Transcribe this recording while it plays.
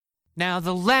Now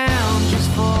the lounge is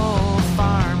full of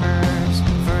farmers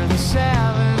for the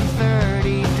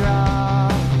 7:30 draw.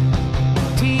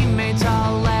 Teammates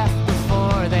all left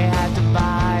before they had to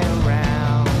buy a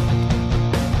round.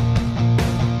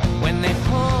 When they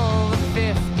pull the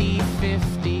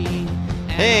 50-50.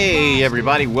 Hey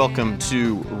everybody, welcome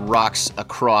to Rocks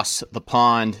Across the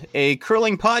Pond, a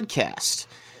curling podcast.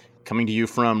 Coming to you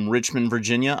from Richmond,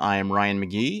 Virginia, I am Ryan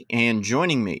McGee, and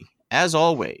joining me, as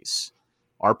always,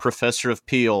 our professor of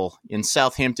Peel in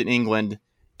Southampton, England,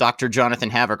 Dr.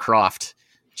 Jonathan Havercroft.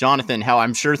 Jonathan, how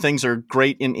I'm sure things are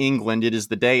great in England. It is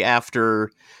the day after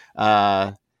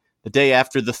the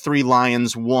Three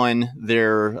Lions won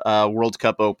their World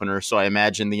Cup opener, so I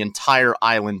imagine the entire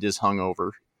island is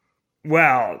hungover.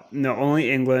 Well, no,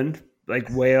 only England, like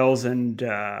Wales and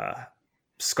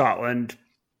Scotland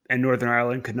and Northern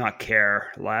Ireland could not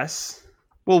care less.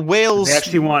 Well, Wales... They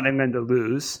actually want England to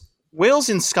lose. Wales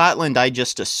and Scotland, I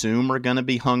just assume, are going to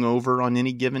be hungover on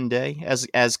any given day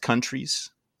as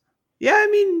countries. Yeah,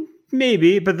 I mean,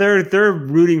 maybe, but they're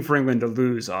rooting for England to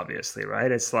lose, obviously,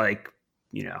 right? It's like,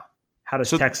 you know, how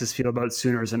does Texas feel about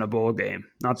Sooners in a bowl game?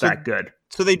 Not that good.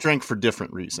 So they drank for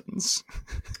different reasons.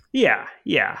 Yeah.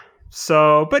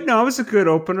 So, but no, it was a good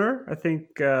opener. I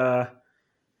think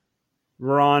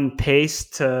we're on pace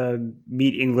to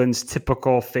meet England's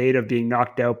typical fate of being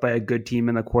knocked out by a good team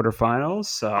in the quarterfinals.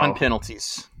 So on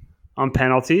penalties.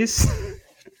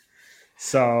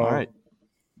 So, all right.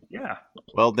 Yeah.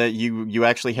 Well, that you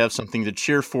actually have something to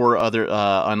cheer for,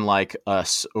 unlike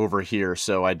us over here.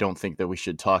 So I don't think that we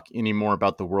should talk any more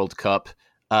about the World Cup.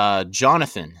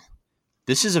 Jonathan,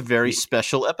 this is a very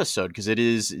special episode because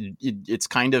it's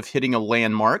kind of hitting a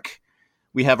landmark.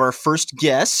 We have our first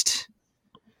guest.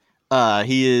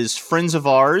 He is friends of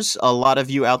ours. A lot of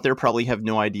you out there probably have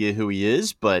no idea who he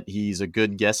is, but he's a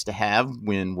good guest to have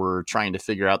when we're trying to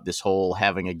figure out this whole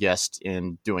having a guest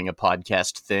and doing a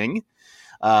podcast thing.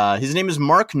 His name is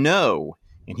Mark No,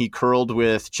 and he curled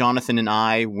with Jonathan and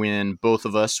I when both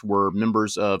of us were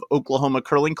members of Oklahoma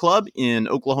Curling Club in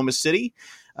Oklahoma City.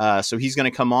 So he's going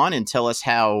to come on and tell us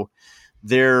how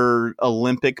their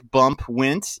Olympic bump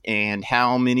went and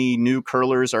how many new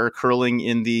curlers are curling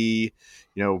in the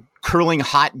curling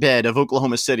hotbed of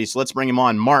Oklahoma City. So let's bring him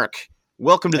on. Mark,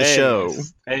 welcome to the show.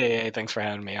 Hey, thanks for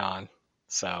having me on.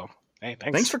 So, hey,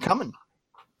 thanks for coming.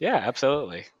 Yeah,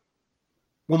 absolutely.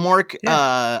 Well, Mark,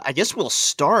 I guess we'll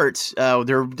start.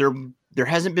 There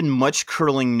hasn't been much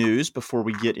curling news before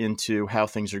we get into how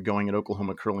things are going at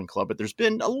Oklahoma Curling Club, but there's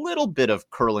been a little bit of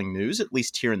curling news, at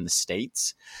least here in the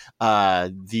States.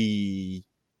 The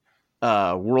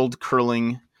World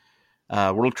Curling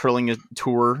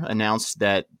Tour announced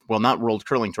that, well, not World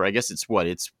Curling Tour. I guess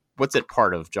what's it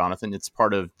part of, Jonathan? It's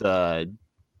part of the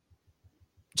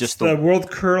World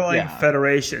Curling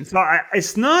Federation. So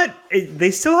it's not.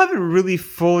 They still haven't really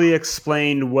fully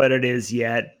explained what it is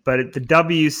yet. But the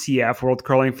WCF, World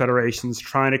Curling Federation, is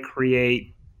trying to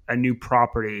create a new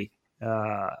property,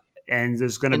 and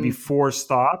there's going to be 4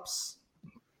 stops.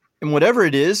 And whatever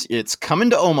it is, it's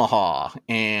coming to Omaha.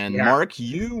 And Mark,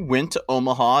 you went to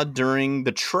Omaha during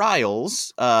the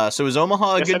trials. So is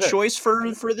Omaha a good choice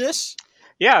for this?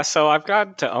 Yeah, so I've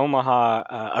gone to Omaha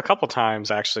a couple times,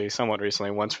 actually, somewhat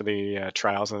recently. Once for the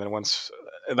trials, and then once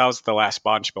that was the last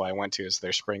Bonch Bill I went to, is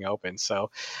their spring open. So,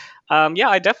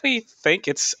 I definitely think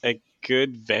it's a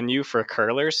good venue for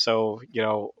curlers. So,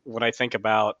 when I think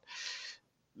about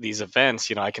these events,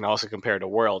 I can also compare to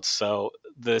Worlds. So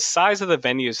the size of the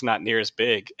venue is not near as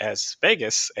big as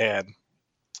Vegas,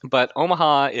 but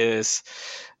Omaha is,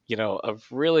 a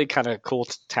really kind of cool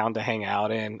town to hang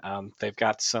out in. They've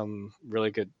got some really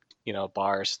good,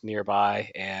 bars nearby.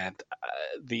 And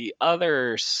the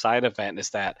other side event is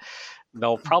that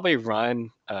they'll probably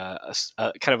run a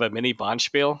kind of a mini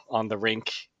Bonspiel on the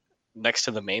rink next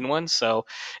to the main one. So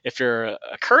if you're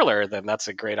a curler, then that's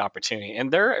a great opportunity.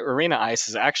 And their arena ice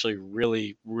is actually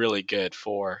really, really good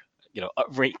for,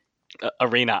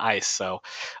 arena ice. So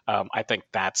I think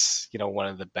that's, one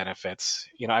of the benefits.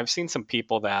 I've seen some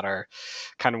people that are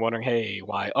kind of wondering, hey,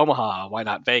 why Omaha? Why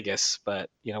not Vegas? But,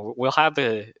 we'll have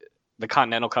the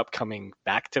Continental Cup coming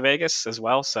back to Vegas as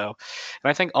well. So, and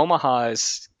I think Omaha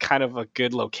is kind of a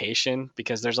good location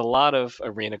because there's a lot of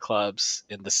arena clubs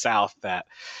in the South that,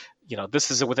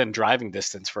 this is within driving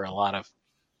distance for a lot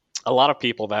of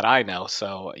people that I know.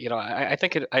 So, I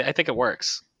think it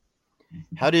works.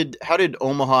 How did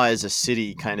Omaha as a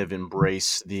city kind of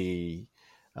embrace the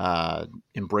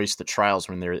trials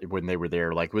when they were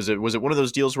there? Like, was it one of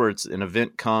those deals where it's an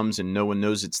event comes and no one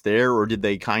knows it's there, or did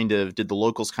the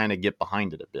locals kind of get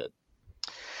behind it a bit?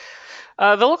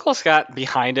 The locals got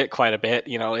behind it quite a bit.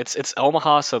 It's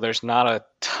Omaha, so there's not a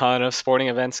ton of sporting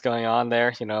events going on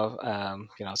there.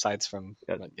 Aside from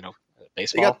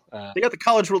baseball. They got the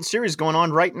College World Series going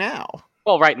on right now.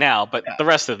 Well, right now, but the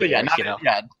rest of the year,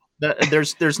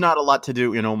 there's not a lot to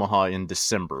do in Omaha in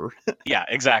December. Yeah,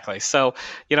 exactly. So,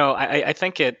 I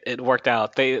think it worked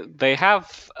out. They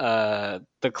have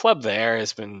the club there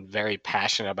has been very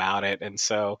passionate about it, and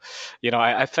so,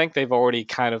 I think they've already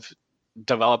kind of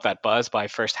developed that buzz by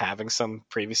first having some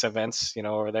previous events,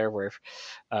 over there. Where,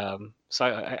 so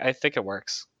I think it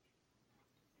works.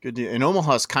 Good deal. And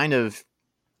Omaha's kind of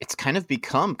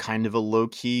become kind of a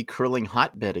low-key curling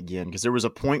hotbed again, because there was a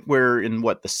point where in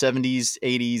the 70s,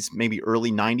 80s, maybe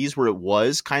early 90s, where it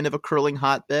was kind of a curling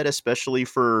hotbed, especially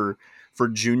for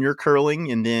junior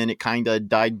curling, and then it kind of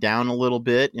died down a little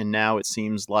bit, and now it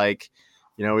seems like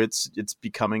it's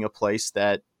becoming a place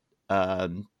that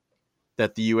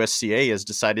that the USCA has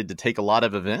decided to take a lot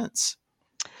of events.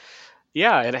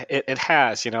 Yeah, it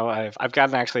has. I've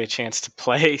gotten actually a chance to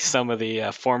play some of the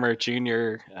former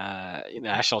junior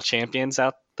national champions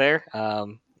out there.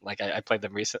 I played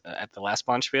them at the last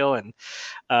Bonspiel, and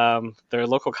their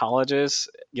local colleges,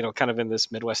 kind of in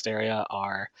this Midwest area,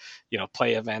 are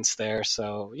play events there.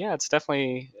 So yeah, it's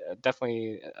definitely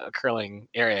a curling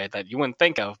area that you wouldn't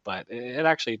think of, but it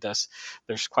actually does.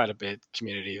 There's quite a big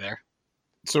community there.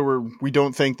 So we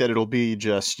don't think that it'll be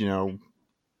just no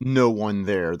one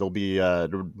there. They'll be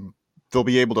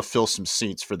able to fill some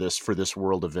seats for this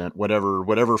world event,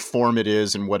 whatever form it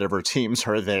is and whatever teams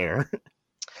are there.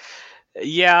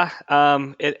 Yeah,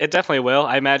 it definitely will.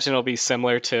 I imagine it'll be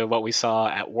similar to what we saw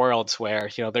at Worlds, where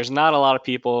there's not a lot of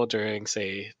people during,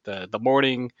 say, the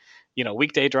morning,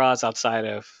 weekday draws outside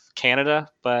of Canada,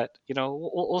 but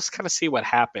we'll just kind of see what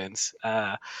happens.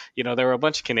 There were a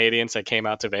bunch of Canadians that came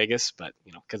out to Vegas, but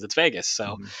because it's Vegas,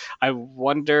 so I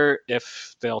wonder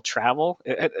if they'll travel.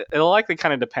 It'll likely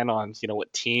kind of depend on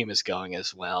what team is going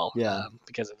as well. Yeah,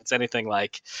 because if it's anything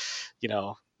like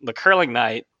the curling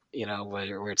night,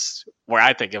 where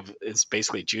I think of is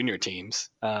basically junior teams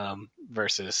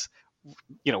versus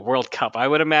World Cup, I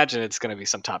would imagine it's going to be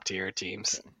some top tier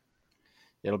teams.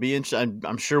 It'll be interesting.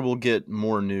 I'm sure we'll get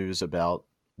more news about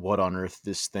what on earth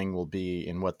this thing will be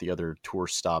and what the other tour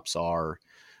stops are,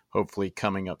 hopefully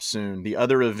coming up soon. The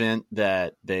other event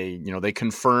that they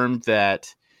confirmed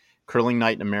that Curling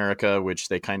Night in America, which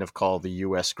they kind of call the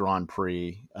U.S. Grand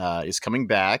Prix, is coming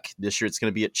back. This year it's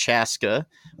going to be at Chaska,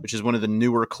 which is one of the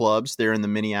newer clubs there in the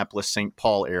Minneapolis-St.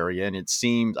 Paul area. And it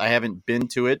seems, I haven't been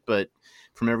to it, but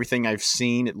from everything I've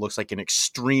seen, it looks like an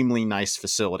extremely nice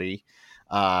facility.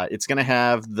 It's going to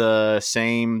have the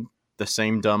same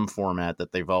dumb format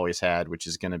that they've always had, which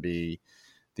is going to be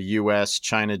the U.S.,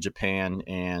 China, Japan,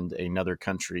 and another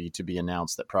country to be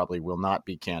announced that probably will not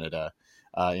be Canada,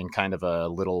 in kind of a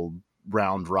little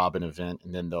round robin event,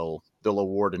 and then they'll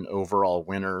award an overall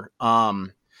winner.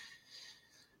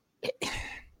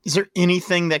 Is there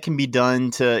anything that can be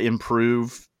done to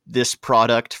improve this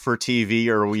product for TV,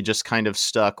 or are we just kind of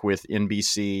stuck with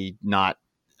NBC not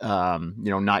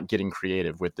getting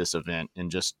creative with this event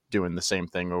and just doing the same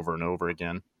thing over and over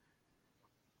again?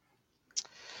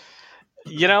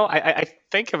 I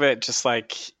think of it just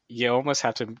like you almost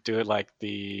have to do it like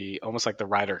almost like the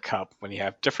Ryder Cup, when you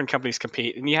have different companies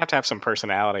compete, and you have to have some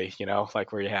personality,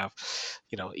 like where you have,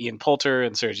 Ian Poulter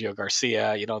and Sergio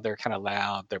Garcia, they're kind of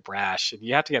loud, they're brash, and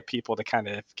you have to get people to kind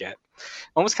of get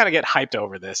hyped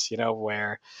over this,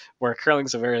 where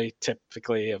curling's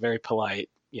typically a very polite,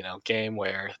 game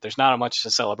where there's not much of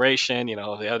a celebration. The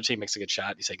other team makes a good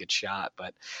shot, you say good shot,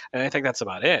 and I think that's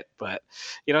about it. But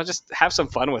just have some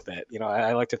fun with it.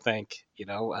 I like to think,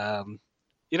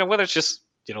 whether it's just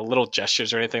little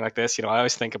gestures or anything like this. I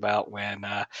always think about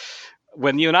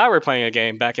when you and I were playing a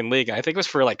game back in league. I think it was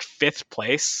for like 5th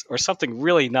place or something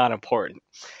really not important,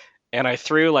 and I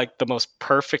threw like the most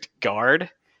perfect guard.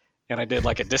 And I did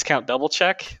like a discount double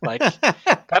check. Like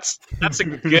that's a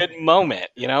good moment,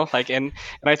 and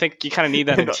I think you kind of need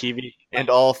that in TV. And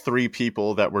all 3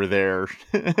 people that were there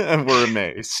were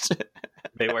amazed.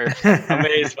 They were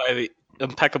amazed by the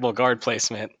impeccable guard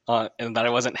placement and that I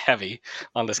wasn't heavy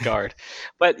on this guard.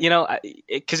 But,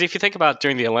 because if you think about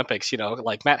during the Olympics,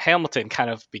 like Matt Hamilton kind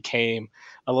of became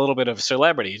a little bit of a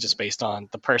celebrity just based on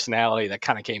the personality that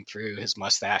kind of came through. His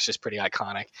mustache is pretty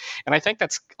iconic. And I think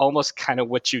that's almost kind of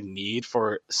what you need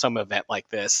for some event like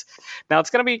this. Now,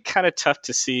 it's going to be kind of tough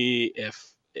to see if,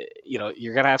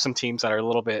 you're going to have some teams that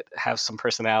are have some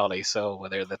personality. So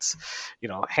whether that's,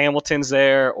 Hamilton's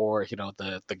there or,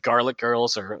 the Garlic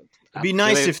Girls, or it'd be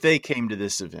nice if they came to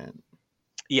this event.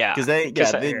 Yeah, Because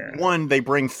Yeah. they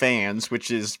bring fans,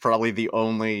 which is probably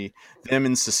them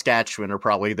in Saskatchewan are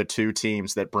probably the two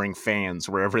teams that bring fans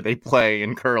wherever they play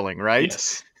in curling, right?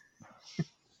 yes.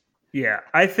 Yeah,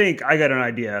 I think I got an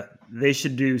idea. They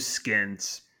should do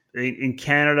skins in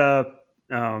Canada.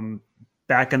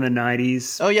 Back in the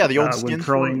 '90s, Oh yeah, the old when skins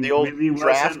from the curling old really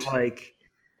wasn't draft. like.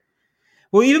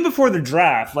 Well, even before the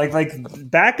draft, like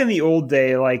back in the old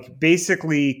day, like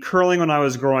basically curling when I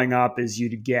was growing up is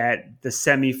you'd get the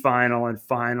semifinal and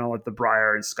final at the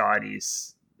Briar and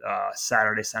Scotties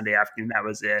Saturday, Sunday afternoon. That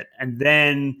was it, and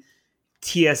then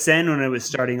TSN when it was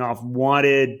starting off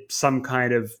wanted some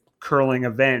kind of curling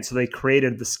event, so they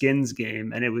created the skins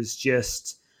game, and it was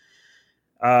just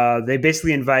they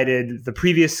basically invited the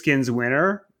previous skins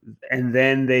winner, and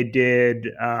then they did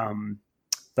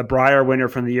the Briar winner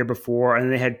from the year before, and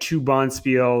they had two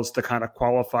Bonspiels to kind of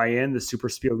qualify in the Super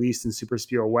Spiel East and Super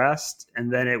Spiel West,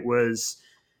 and then it was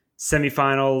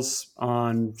semifinals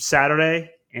on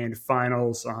Saturday and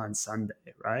finals on Sunday,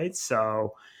 right?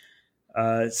 So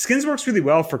skins works really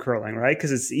well for curling, right?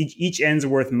 Because it's each end's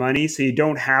worth money, so you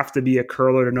don't have to be a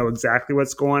curler to know exactly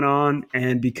what's going on.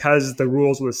 And because the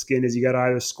rules with skin is you got to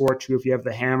either score two if you have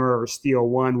the hammer or steal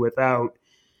one without,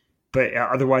 but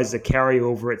otherwise the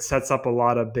carryover, it sets up a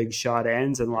lot of big shot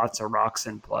ends and lots of rocks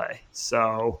in play.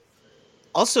 So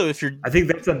Also, if you're I think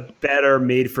that's a better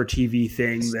made for TV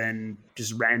thing than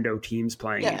just rando teams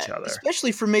playing each other.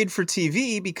 especially for made for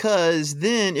TV, because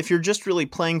then if you're just really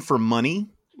playing for money,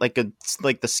 like the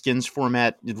skins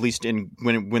format, at least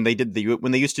when they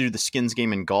used to do the skins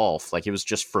game in golf, like it was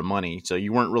just for money, so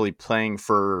you weren't really playing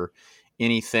for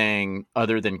anything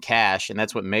other than cash, and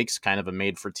that's what makes kind of a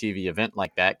made for TV event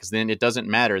like that, because then it doesn't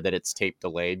matter that it's tape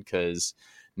delayed, because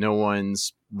no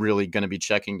one's really going to be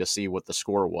checking to see what the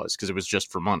score was, because it was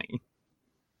just for money.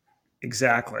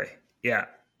 Exactly. Yeah.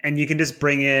 And you can just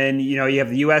bring in, you have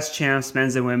the US champs,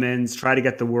 men's and women's, try to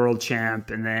get the world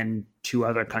champ, and then two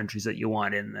other countries that you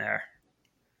want in there.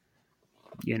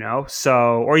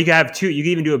 So, or you could have two, you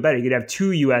could even do it better. You could have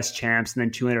two US champs and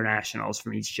then two internationals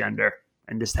from each gender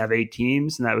and just have 8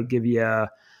 teams. And that would give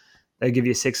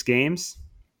you 6 games,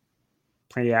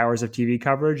 plenty of hours of TV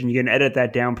coverage. And you can edit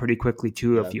that down pretty quickly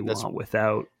too, if you want,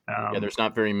 without, there's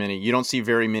not very many. You don't see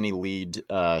very many lead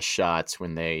shots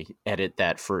when they edit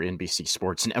that for NBC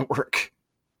Sports Network.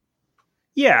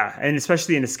 Yeah, and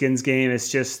especially in a skins game,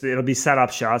 it'll be set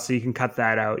up shots, so you can cut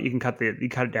that out. You cut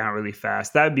it down really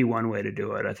fast. That would be one way to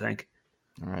do it, I think.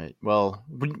 All right. Well,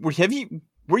 were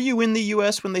you in the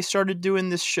U.S. when they started doing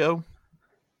this show?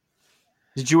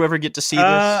 Did you ever get to see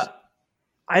this?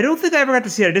 I don't think I ever got to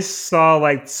see it. I just saw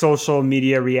like social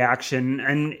media reaction,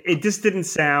 and it just didn't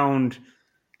sound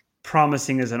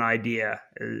promising as an idea.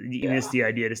 Even as the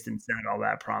idea just didn't sound all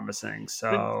that promising.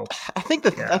 So I think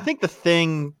the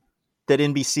thing that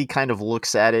NBC kind of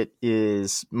looks at it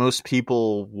is most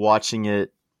people watching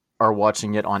it are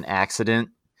watching it on accident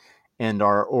and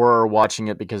are watching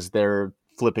it because they're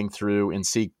flipping through and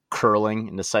see curling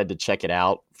and decide to check it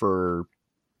out for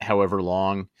however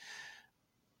long.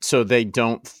 So they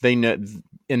know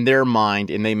in their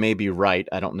mind, and they may be right,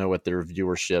 I don't know what their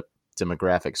viewership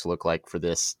demographics look like for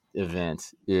this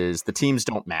event, is the teams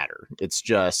don't matter. It's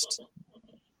just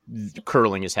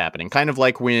curling is happening. Kind of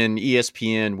like when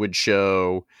ESPN would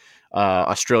show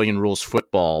Australian rules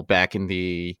football back in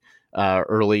the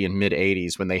early and mid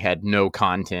 80s when they had no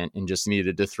content and just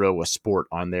needed to throw a sport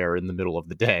on there in the middle of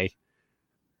the day.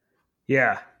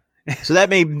 Yeah. So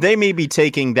they may be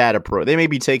taking that approach. They may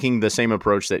be taking the same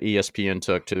approach that ESPN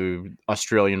took to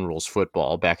Australian rules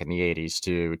football back in the 80s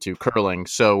to curling.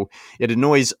 So it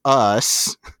annoys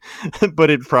us,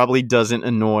 but it probably doesn't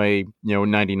annoy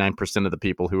 99% of the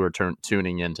people who are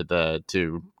tuning into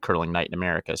to Curling Night in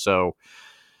America. So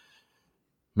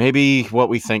maybe what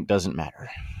we think doesn't matter.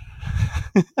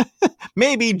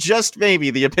 Maybe, just maybe,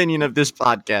 the opinion of this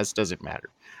podcast doesn't matter.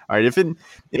 All right, if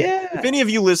any of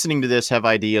you listening to this have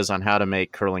ideas on how to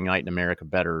make Curling Night in America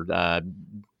better,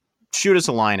 shoot us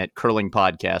a line at Curling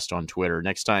Podcast on Twitter.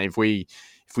 Next time, if we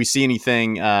see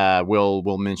anything,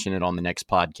 we'll mention it on the next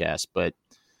podcast. But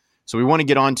so we want to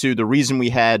get on to the reason we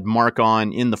had Mark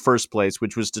on in the first place,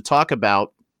 which was to talk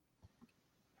about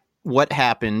what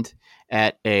happened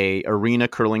at a arena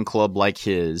curling club like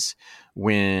his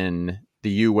when the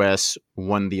U.S.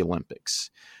 won the Olympics.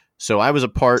 So I was a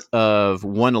part of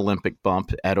one Olympic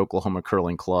bump at Oklahoma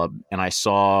Curling Club, and I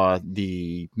saw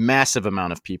the massive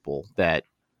amount of people that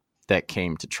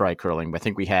came to try curling. I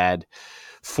think we had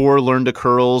 4 learn to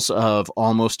curls of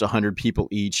almost 100 people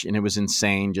each, and it was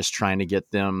insane just trying to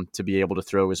get them to be able to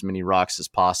throw as many rocks as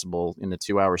possible in a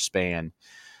 2-hour span.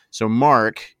 So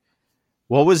Mark,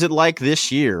 What was it like this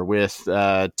year with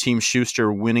Team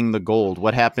Schuster winning the gold?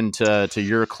 What happened to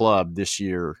your club this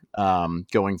year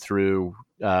going through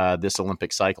this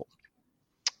Olympic cycle?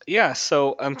 Yeah,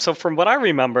 so from what I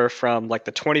remember from like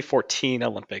the 2014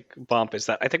 Olympic bump is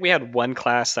that I think we had one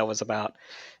class that was about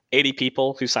 80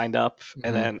 people who signed up,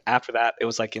 and then after that it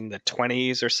was like in the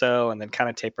 20s or so, and then kind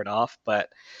of tapered off. But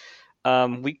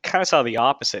we kind of saw the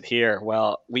opposite here.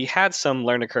 Well, we had some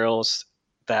learner curls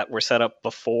that were set up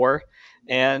before,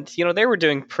 and they were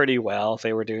doing pretty well.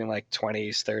 They were doing like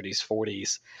 20s, 30s,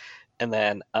 40s, and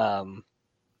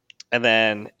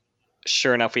then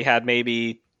sure enough, we had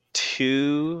maybe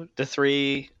 2 to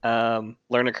 3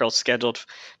 learner curls scheduled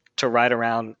to ride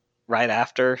around right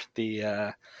after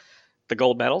the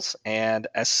gold medals, and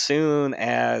as soon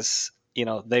as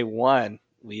they won,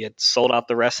 we had sold out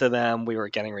the rest of them. We were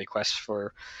getting requests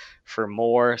for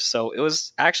more, so it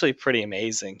was actually pretty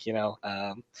amazing.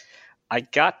 I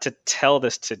got to tell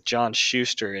this to John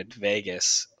Schuster in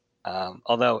Vegas,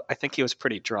 although I think he was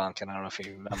pretty drunk, and I don't know if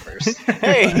he remembers.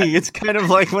 Hey, it's kind of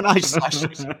like when I saw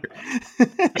Schuster.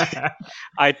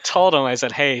 I told him, I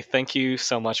said, hey, thank you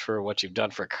so much for what you've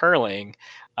done for curling.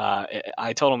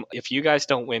 I told him, if you guys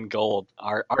don't win gold,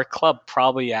 our club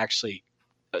probably actually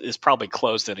is probably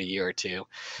closed in a year or two,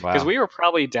 because we were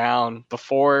probably down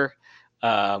before.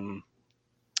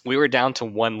 We were down to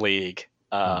one league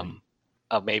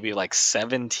of maybe like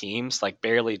 7 teams, like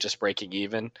barely just breaking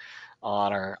even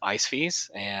on our ice fees,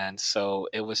 and so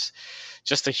it was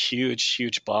just a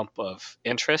huge bump of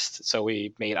interest. So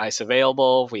we made ice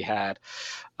available. We had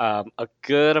a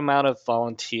good amount of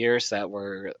volunteers that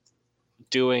were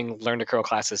doing learn to curl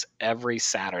classes every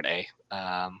Saturday,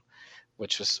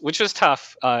 which was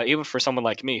tough, even for someone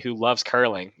like me who loves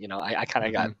curling. I kind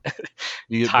of got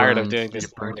tired of doing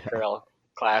this learn to curl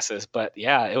classes, but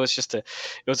yeah, it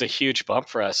was a huge bump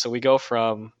for us. So we go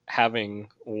from having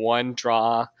one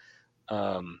draw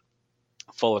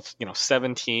full of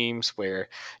 7 teams where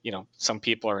some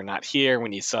people are not here, we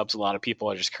need subs, a lot of people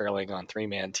are just curling on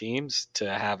 3-man teams,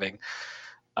 to having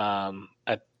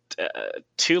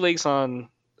 2 leagues on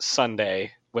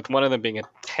Sunday, with one of them being a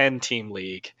 10-team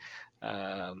league,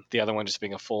 the other one just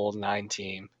being a full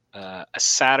 9-team, a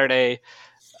Saturday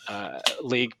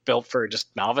league built for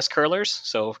just novice curlers,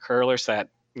 so curlers that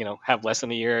have less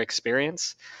than a year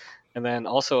experience, and then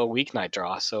also a weeknight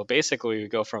draw. So basically we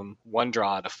go from 1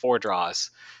 draw to 4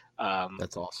 draws.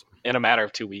 That's awesome. In a matter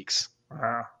of 2 weeks.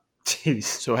 Wow. Jeez.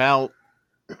 So how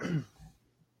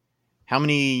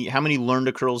many learn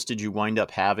to curls did you wind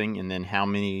up having, and then how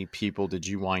many people did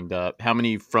you wind up?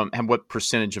 What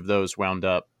percentage of those wound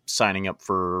up signing up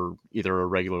for either a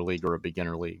regular league or a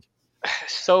beginner league?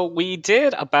 So we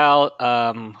did about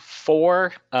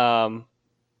 4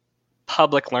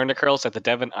 public learn to curls at the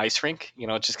Devon Ice Rink.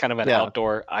 Just kind of an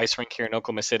outdoor ice rink here in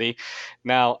Oklahoma City.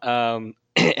 Now,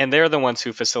 and they're the ones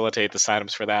who facilitate the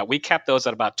signups for that. We kept those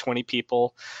at about 20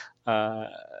 people.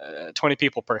 20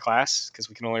 people per class, because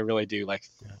we can only really do like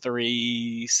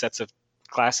 3 sets of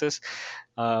classes.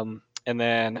 And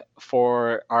then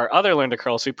for our other learn to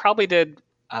curls, we probably did,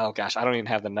 oh gosh, I don't even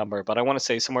have the number, but I want to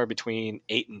say somewhere between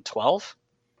 8 and 12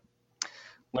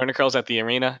 learn to curls at the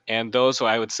arena, and those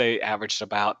I would say averaged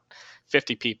about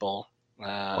 50 people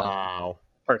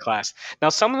per class. Now,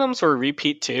 some of them were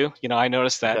repeat too. I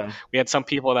noticed that we had some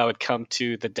people that would come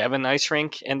to the Devon Ice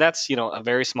Rink, and that's a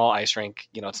very small ice rink.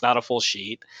 It's not a full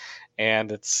sheet, and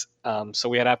it's so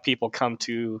we'd have people come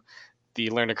to the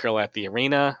learn to curl at the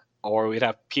arena, or we'd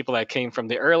have people that came from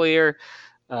the earlier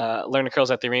learn to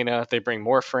curls at the arena. They bring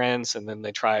more friends, and then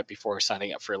they try it before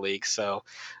signing up for a league. So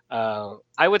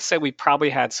I would say we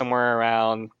probably had somewhere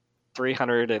around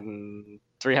 300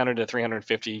 to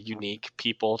 350 unique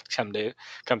people come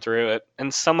through it,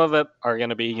 and some of it are going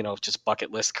to be just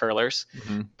bucket list curlers,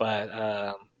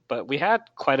 but we had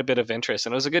quite a bit of interest,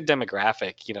 and it was a good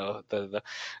demographic.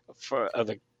 For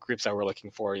the groups that we're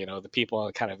looking for, the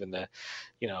people kind of in the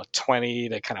 20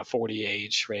 to kind of 40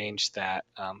 age range that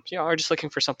are just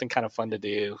looking for something kind of fun to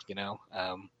do.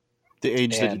 The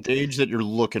age that you're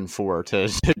looking for to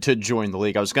join the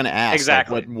league. I was going to ask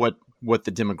exactly what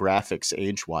the demographics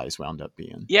age wise wound up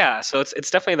being. Yeah, so it's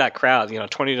definitely that crowd,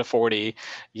 20 to 40,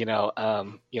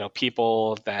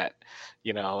 people that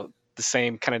the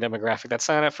same kind of demographic that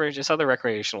sign up for just other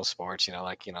recreational sports.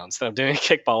 Instead of doing a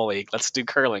kickball league, let's do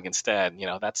curling instead.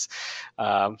 That's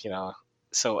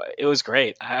so it was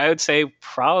great. I would say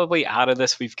probably out of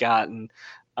this we've gotten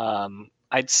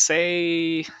I'd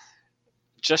say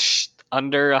just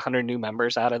under 100 new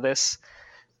members out of this,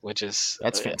 which is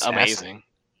amazing.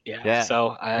 Yeah.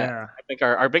 So I think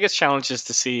our biggest challenge is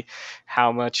to see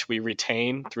how much we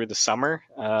retain through the summer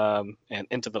and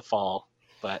into the fall.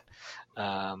 but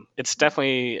it's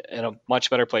definitely in a much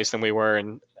better place than we were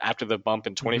after the bump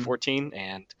in 2014.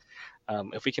 And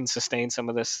if we can sustain some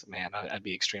of this, man, I'd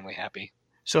be extremely happy.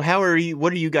 So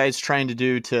what are you guys trying to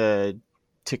do to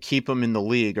keep them in the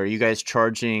league? Are you guys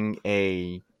charging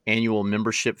a annual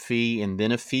membership fee and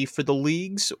then a fee for the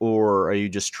leagues, or are you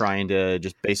just trying to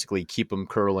just basically keep them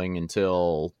curling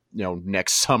until,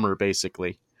 next summer,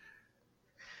 basically?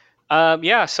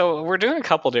 Yeah, so we're doing a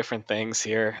couple different things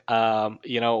here.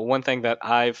 One thing that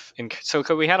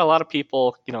we had a lot of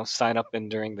people, sign up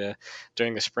during the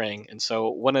spring, and so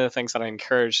one of the things that I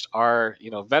encouraged our,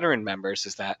 veteran members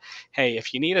is that, hey,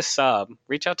 if you need a sub,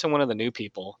 reach out to one of the new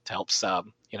people to help sub.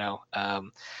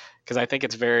 Because I think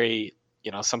it's very,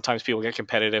 sometimes people get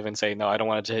competitive and say, no, I don't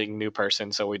want to take a new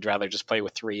person, so we'd rather just play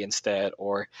with 3 instead,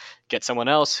 or get someone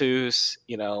else who's,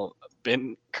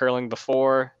 been curling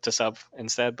before to sub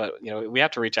instead. But we have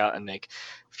to reach out and make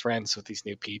friends with these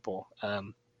new people.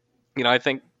 I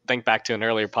think back to an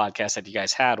earlier podcast that you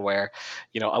guys had where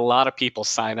a lot of people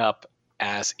sign up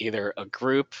as either a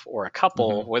group or a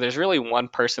couple, where there's really one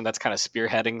person that's kind of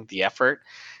spearheading the effort,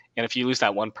 and if you lose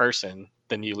that one person,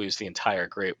 then you lose the entire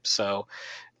group. So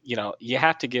you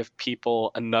have to give people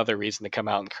another reason to come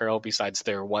out and curl besides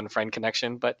their one friend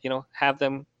connection, but have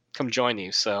them come join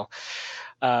you. So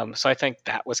I think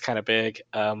that was kind of big.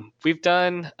 We've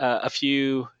done a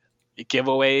few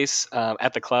giveaways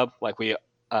at the club. Like we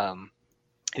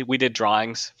did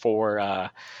drawings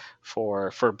for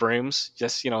brooms,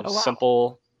 just wow.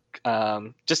 simple,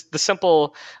 just the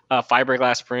simple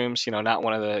fiberglass brooms. Not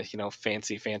one of the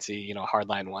fancy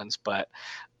hardline ones, but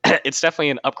it's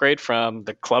definitely an upgrade from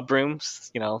the club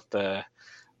brooms.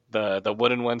 The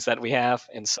wooden ones that we have,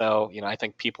 and so I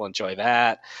think people enjoy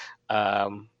that.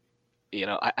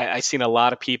 I've seen a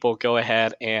lot of people go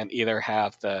ahead and either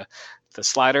have the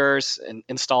sliders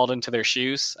installed into their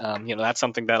shoes. That's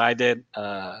something that I did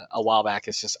a while back.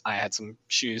 It's just I had some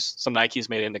shoes, some Nikes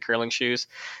made into curling shoes.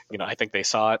 I think they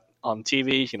saw it on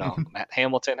TV. Matt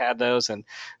Hamilton had those, and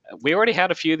we already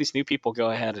had a few of these new people go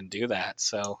ahead and do that.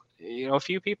 So a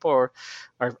few people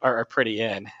are pretty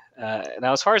in.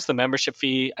 Now, as far as the membership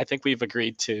fee, I think we've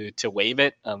agreed to waive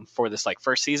it for this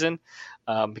first season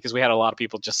because we had a lot of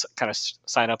people just kind of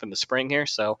sign up in the spring here.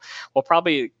 So we'll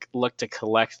probably look to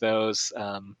collect those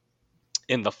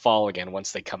in the fall again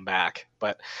once they come back.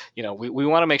 But we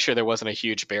want to make sure there wasn't a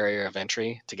huge barrier of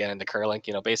entry to get into curling.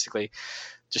 Basically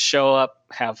just show up,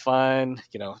 have fun.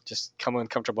 Just come in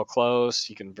comfortable clothes.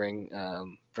 You can bring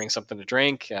something to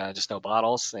drink, just no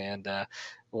bottles, and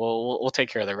we'll take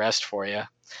care of the rest for you.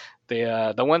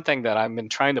 The one thing that I've been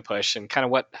trying to push, and kind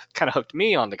of what kind of hooked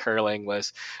me on the curling,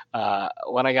 was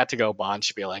when I got to go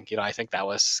bonspieling. I think that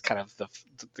was kind of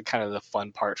the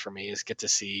fun part for me, is get to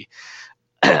see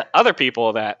other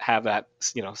people that have that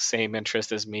same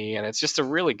interest as me, and it's just a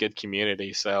really good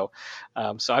community. So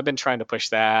I've been trying to push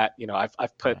that.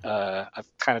 I've kind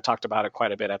of talked about it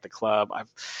quite a bit at the club.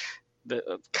 I've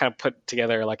kind of put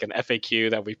together like an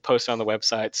FAQ that we post on the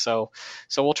website. So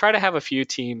we'll try to have a few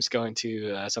teams going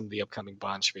to some of the upcoming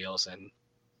bonspiels, and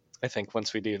I think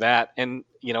once we do that, and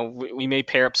we may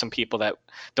pair up some people that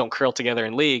don't curl together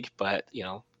in league, but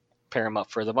pair them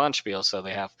up for the bonspiel so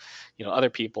they have other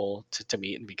people to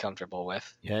meet and be comfortable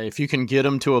with. Yeah, if you can get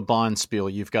them to a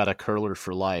bonspiel, you've got a curler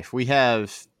for life. We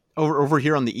have over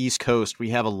here on the East Coast, we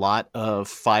have a lot of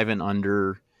 5 and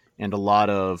under and a lot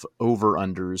of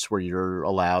over-unders where you're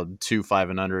allowed 2 5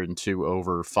 and under and 2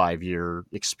 over 5-year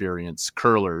experience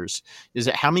curlers.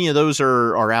 How many of those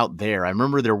are out there? I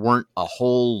remember there weren't a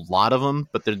whole lot of them,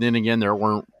 but then again, there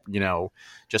weren't,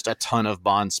 just a ton of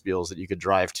bonspiels that you could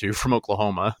drive to from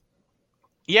Oklahoma.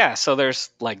 Yeah, so there's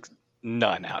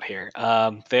none out here.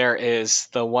 There is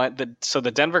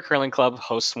the Denver Curling Club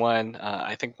hosts one,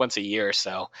 I think once a year or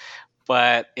so.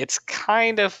 But it's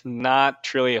kind of not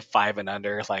truly a 5 and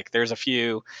under. There's a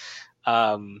few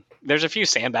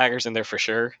sandbaggers in there for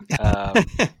sure.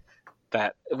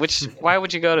 Why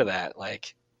would you go to that?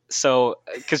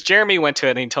 Because Jeremy went to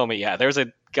it and he told me, yeah, there's a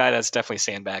guy that's definitely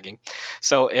sandbagging.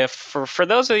 So if for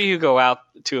those of you who go out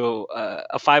to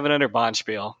a 5 and under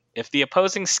bonspiel, if the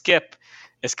opposing skip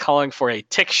is calling for a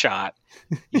tick shot,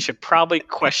 you should probably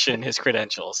question his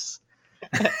credentials.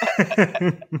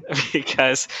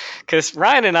 because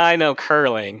Ryan and I know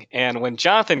curling, and when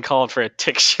Jonathan called for a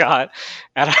tick shot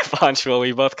at our bonspiel,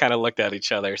 we both kind of looked at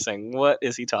each other saying, what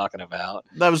is he talking about?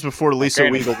 That was before Lisa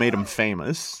Weigel made him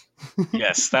famous.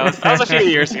 Yes, that was a few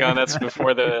years ago, and that's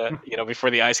before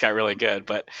before the ice got really good.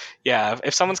 But yeah,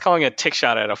 if someone's calling a tick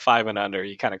shot at a 5 and under,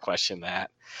 you kind of question that.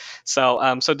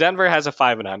 So Denver has a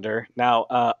 5 and under.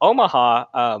 Now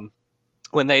Omaha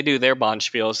when they do their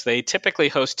Bonspiels, they typically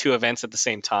host two events at the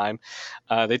same time.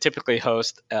 They typically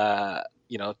host,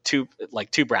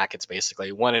 two brackets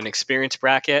basically. One an experience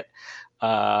bracket,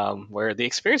 where the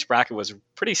experience bracket was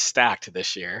pretty stacked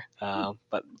this year,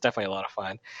 but definitely a lot of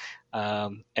fun.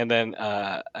 And then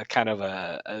a kind of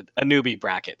a newbie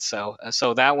bracket. So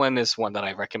that one is one that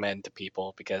I recommend to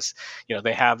people because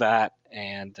they have that,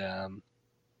 and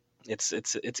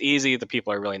it's easy. The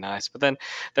people are really nice, but then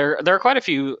there are quite a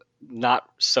few not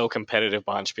so competitive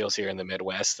Bonspiels here in the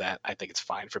Midwest that I think it's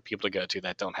fine for people to go to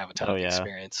that don't have a ton of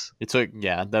experience.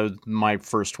 That was my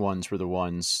first ones were the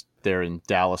ones there in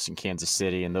Dallas and Kansas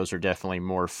City, and those are definitely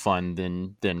more fun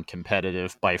than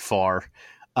competitive by far.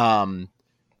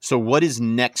 So what is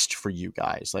next for you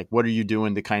guys? Like, what are you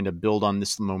doing to kind of build on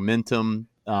this momentum?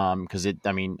 Because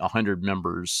 100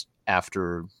 members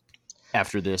after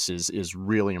this is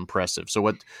really impressive. So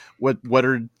what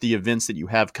are the events that you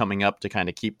have coming up to kind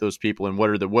of keep those people, and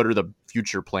what are the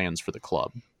future plans for the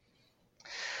club?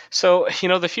 So,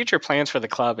 the future plans for the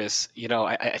club is,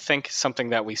 I think something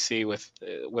that we see with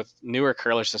newer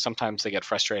curlers is sometimes they get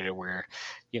frustrated where,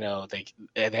 they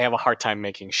have a hard time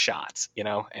making shots,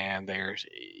 and there's,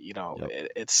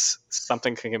 it's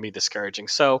something that can be discouraging.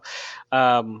 So,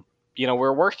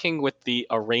 we're working with the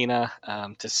arena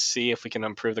to see if we can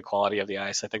improve the quality of the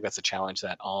ice. I think that's a challenge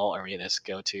that all arenas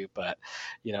go to. But,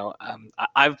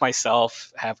 I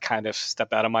myself have kind of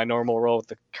stepped out of my normal role with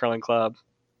the curling club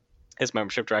as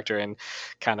membership director and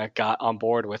kind of got on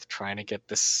board with trying to get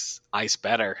this ice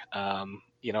better. I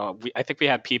think we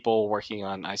had people working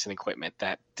on ice and equipment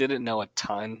that didn't know a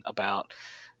ton about,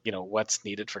 what's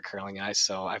needed for curling ice.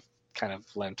 So I've kind of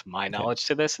lent my knowledge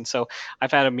to this, and so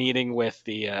I've had a meeting with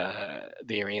the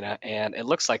arena, and it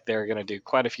looks like they're going to do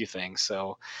quite a few things.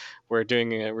 So we're doing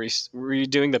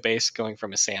redoing the base, going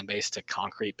from a sand base to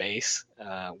concrete base,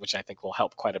 which I think will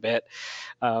help quite a bit.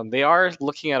 They are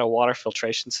looking at a water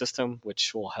filtration system,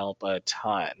 which will help a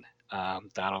ton.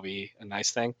 That'll be a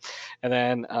nice thing. And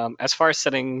then as far as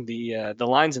setting the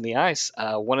lines in the ice,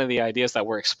 one of the ideas that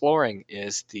we're exploring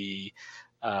is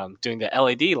doing the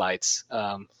LED lights.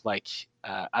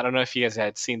 I don't know if you guys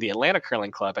had seen the Atlanta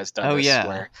Curling Club has done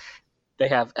where they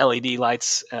have LED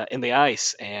lights in the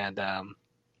ice, and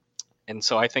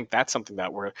so I think that's something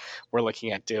that we're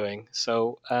looking at doing.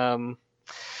 So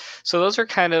those are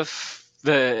kind of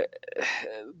the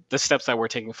steps that we're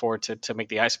taking forward to make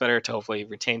the ice better, to hopefully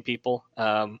retain people.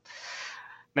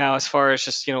 Now, as far as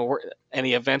just,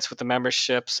 any events with the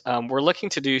memberships, we're looking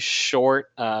to do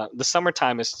short. The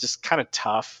summertime is just kind of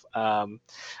tough,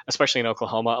 especially in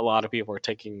Oklahoma. A lot of people are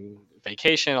taking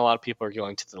vacation. A lot of people are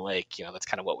going to the lake. That's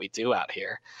kind of what we do out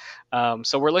here.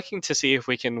 So we're looking to see if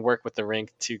we can work with the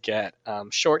rink to get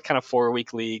short kind of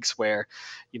 4-week leagues where,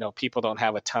 people don't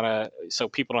have so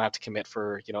people don't have to commit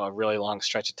for, a really long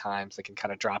stretch of times. They can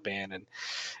kind of drop in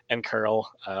and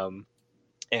curl.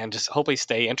 And just hopefully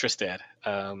stay interested.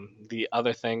 The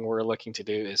other thing we're looking to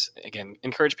do is, again,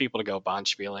 encourage people to go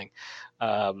Bonspieling.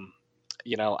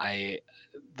 We had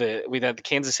the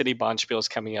Kansas City Bonspiels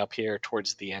coming up here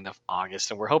towards the end of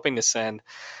August, and we're hoping to send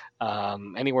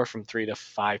anywhere from 3 to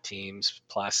 5 teams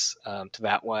plus to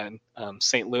that one.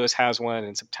 St. Louis has one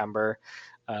in September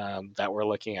that we're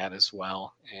looking at as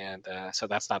well, and so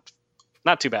that's not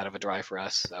too bad of a drive for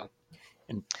us. So.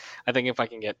 And I think if I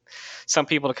can get some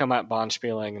people to come out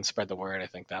Bonspieling and spread the word, I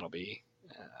think that'll be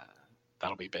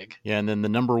big. Yeah, and then the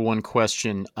number one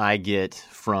question I get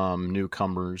from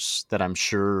newcomers that I'm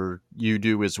sure you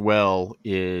do as well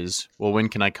is, well, when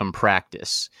can I come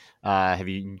practice? Have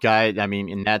you guys?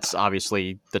 And that's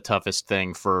obviously the toughest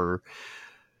thing for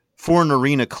an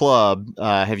arena club.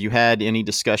 Have you had any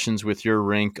discussions with your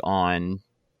rink on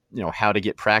how to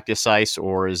get practice ice,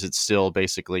 or is it still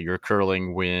basically you're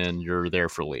curling when you're there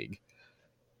for league?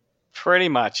 Pretty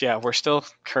much, yeah. We're still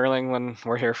curling when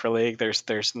we're here for league.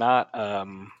 There's no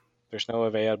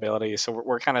availability, so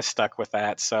we're kind of stuck with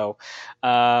that. So,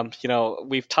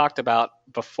 we've talked about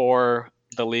before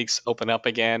the leagues open up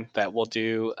again that we'll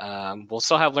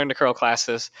still have Learn to Curl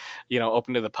classes,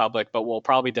 open to the public, but we'll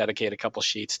probably dedicate a couple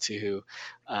sheets to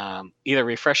either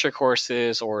refresher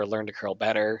courses or Learn to Curl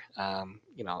Better,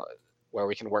 where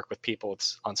we can work with people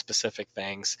on specific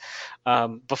things.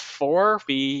 Before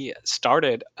we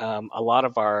started, a lot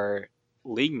of our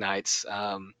league nights,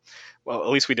 at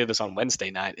least we did this on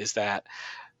Wednesday night, is that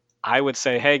I would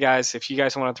say, hey guys, if you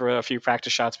guys want to throw a few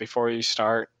practice shots before you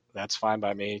start, that's fine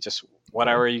by me. Just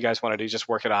whatever you guys want to do, just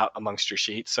work it out amongst your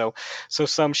sheets. So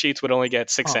some sheets would only get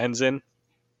 6 ends in,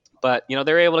 but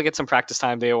they're able to get some practice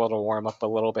time. They're able to warm up a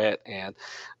little bit, and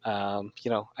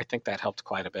I think that helped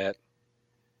quite a bit.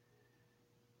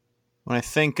 When I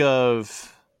think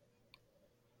of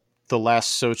the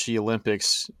last Sochi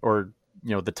Olympics, or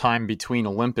the time between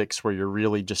Olympics where you're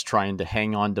really just trying to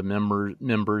hang on to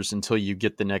members until you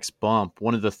get the next bump.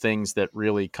 One of the things that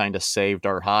really kind of saved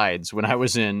our hides when I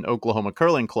was in Oklahoma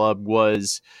Curling Club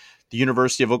was the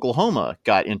University of Oklahoma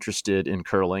got interested in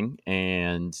curling,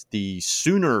 and the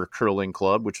Sooner Curling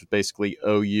Club, which was basically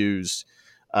OU's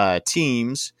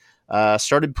teams,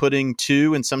 started putting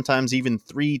 2 and sometimes even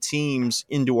 3 teams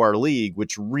into our league,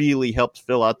 which really helped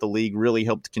fill out the league, really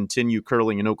helped continue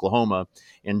curling in Oklahoma.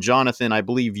 And Jonathan, I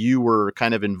believe you were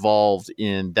kind of involved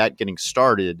in that getting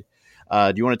started.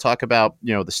 Do you want to talk about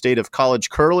the state of college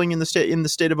curling in the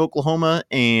state of Oklahoma,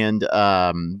 and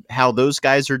how those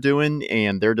guys are doing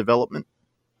and their development?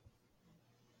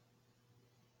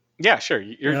 Yeah, sure.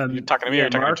 You're talking to me, or you're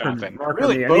talking to Jonathan?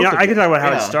 Really, I can talk about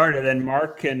how it started, and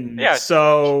Mark can. Yeah.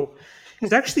 So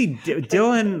it's actually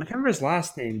Dylan. I can't remember his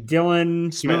last name.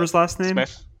 Dylan Smith. You remember his last name?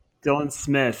 Smith. Dylan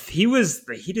Smith. He just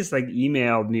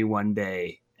emailed me one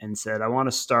day and said, "I want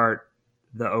to start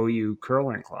the OU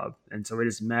curling club," and so we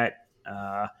just met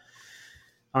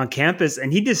on campus,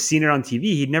 and he'd just seen it on TV.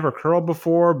 He'd never curled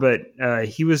before, but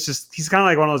he's kind of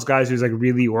like one of those guys who's like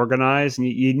really organized, and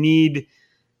you need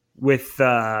with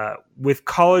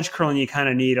college curling, you kind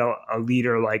of need a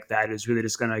leader like that who's really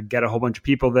just going to get a whole bunch of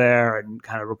people there and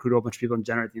kind of recruit a whole bunch of people and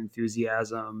generate the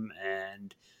enthusiasm.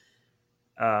 And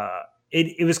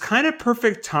it was kind of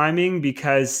perfect timing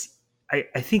because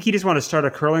I think he just wanted to start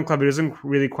a curling club. He wasn't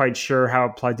really quite sure how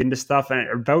it plugged into stuff. And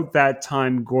about that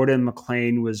time, Gordon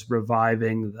McLean was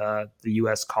reviving the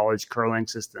U.S. college curling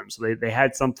system. So they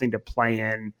had something to play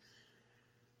in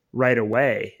right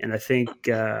away. And I think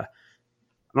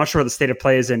I'm not sure what the state of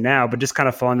play is in now, but just kind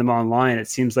of following them online, it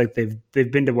seems like they've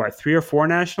been to 3 or 4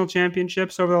 national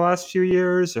championships over the last few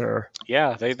years, or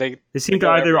they seem to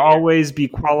either always be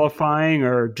qualifying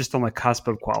or just on the cusp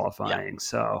of qualifying.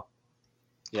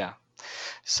 Yeah.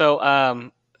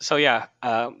 So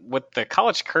with the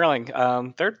college curling,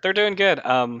 they're doing good.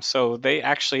 So they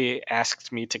actually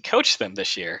asked me to coach them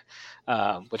this year,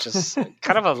 which is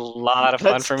kind of a lot of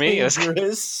fun for me.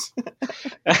 Dangerous.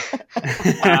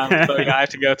 So I have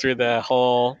to go through the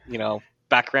whole,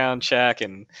 background check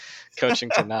and coaching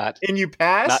to not and you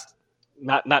passed,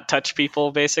 not touch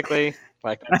people, basically.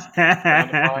 Like that's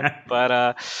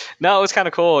but no, it was kind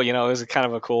of cool. It was kind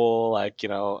of a cool,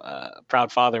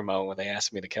 proud father moment when they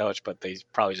asked me to coach, but they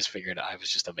probably just figured I was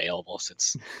just available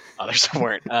since others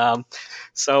weren't.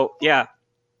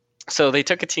 So they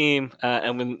took a team,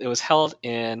 and when it was held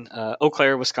in Eau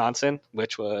Claire, Wisconsin,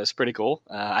 which was pretty cool.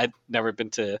 I'd never been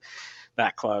to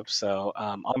that club, so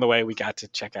on the way we got to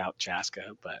check out Chaska.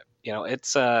 But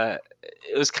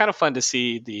it was kind of fun to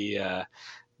see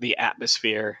the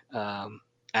atmosphere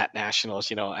at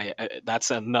nationals.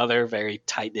 That's another very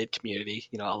tight knit community.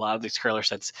 A lot of these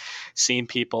curlers had seen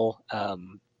people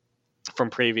from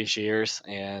previous years,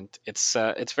 and it's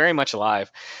very much alive.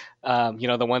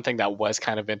 The one thing that was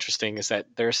kind of interesting is that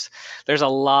there's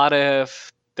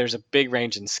a big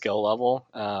range in skill level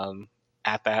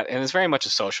at that, and it's very much a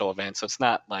social event. So it's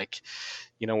not like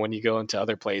when you go into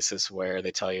other places where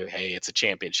they tell you, hey, it's a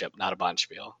championship, not a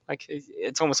Bonspiel. Like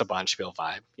it's almost a Bonspiel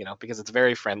vibe, because it's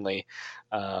very friendly.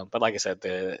 But like I said,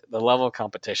 the level of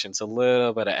competition's a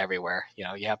little bit of everywhere.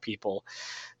 You have people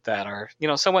that are,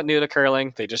 somewhat new to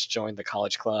curling. They just joined the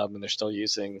college club and they're still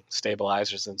using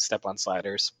stabilizers and step-on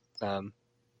sliders.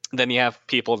 Then you have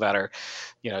people that are,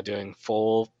 doing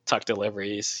full tuck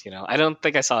deliveries. I don't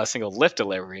think I saw a single lift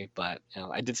delivery, but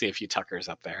I did see a few tuckers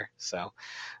up there. So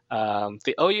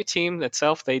the OU team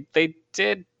itself, they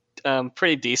did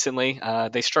pretty decently.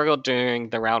 They struggled during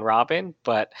the round robin,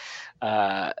 but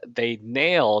they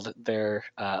nailed their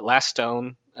last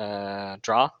stone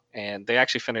draw, and they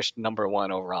actually finished number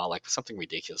 1 overall, like something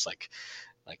ridiculous, like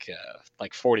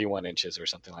 41 inches or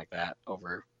something like that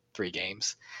over 3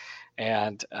 games.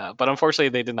 And but unfortunately,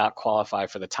 they did not qualify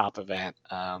for the top event.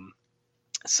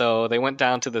 So they went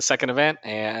down to the second event,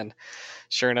 and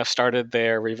sure enough, started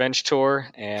their revenge tour.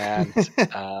 And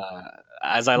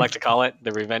as I like to call it,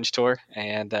 the revenge tour,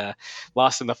 and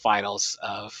lost in the finals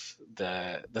of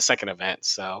the second event.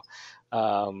 So,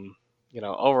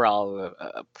 overall,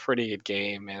 a pretty good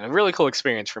game and a really cool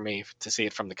experience for me to see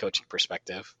it from the coaching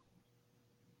perspective.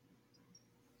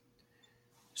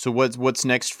 So what's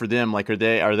next for them? Like, are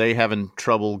they having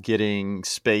trouble getting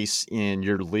space in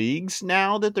your leagues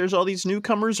now that there's all these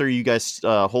newcomers? Are you guys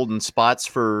holding spots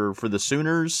for the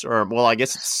Sooners? Or, well, I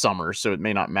guess it's summer, so it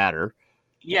may not matter.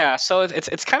 Yeah, so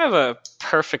it's kind of a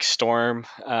perfect storm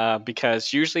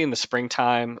because usually in the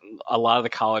springtime, a lot of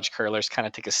the college curlers kind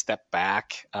of take a step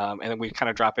back, and then we kind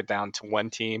of drop it down to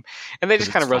one team, and they Because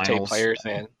just kind it's of rotate finals. players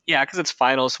in. Yeah, because it's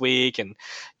finals week, and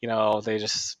they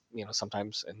just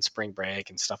sometimes in spring break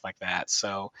and stuff like that.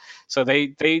 So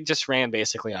they just ran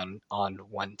basically on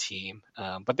one team,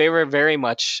 but they were very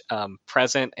much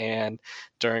present and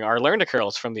during our learn to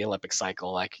curls from the Olympic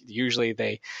cycle. Like usually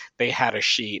they had a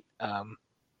sheet.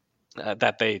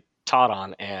 That they taught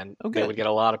on, and Oh, they would good. get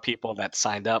a lot of people that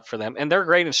signed up for them, and they're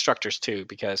great instructors too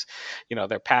because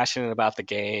they're passionate about the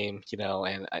game,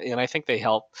 and I think they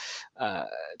help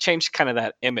change kind of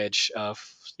that image of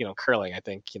curling. I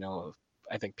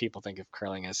think people think of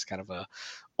curling as kind of a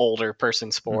older person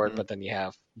sport, Mhm. but then you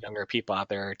have younger people out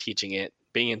there teaching it,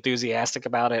 being enthusiastic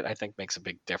about it. I think makes a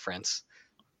big difference.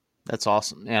 That's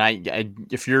awesome. And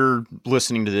if you're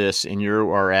listening to this and you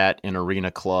are at an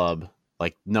arena club,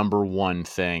 like number one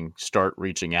thing, start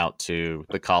reaching out to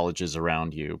the colleges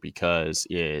around you because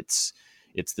it's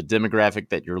the demographic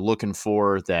that you're looking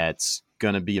for that's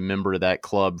going to be a member of that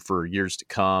club for years to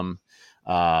come.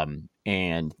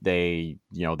 And they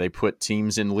put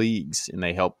teams in leagues and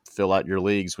they help fill out your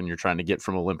leagues when you're trying to get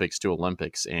from Olympics to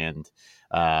Olympics. And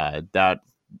that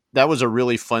was a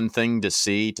really fun thing to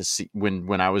see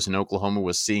when I was in Oklahoma,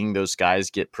 was seeing those guys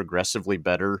get progressively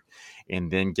better and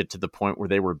then get to the point where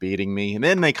they were beating me. And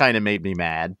then they kind of made me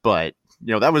mad, but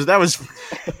that was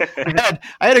I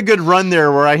had a good run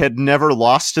there where I had never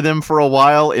lost to them for a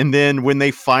while. And then when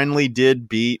they finally did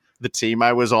beat the team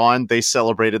I was on, they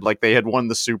celebrated like they had won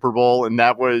the Super Bowl. And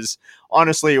that was,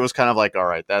 honestly, it was kind of like, all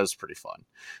right, that was pretty fun.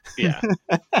 Yeah,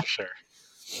 sure.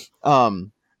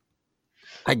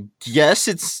 I guess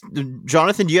it's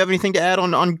Jonathan. Do you have anything to add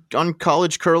on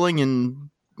college curling and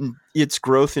its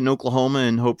growth in Oklahoma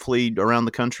and hopefully around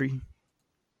the country?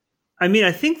 I mean,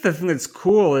 I think the thing that's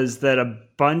cool is that a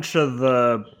bunch of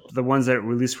the ones that at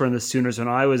least were in the Sooners when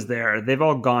I was there, they've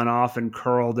all gone off and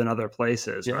curled in other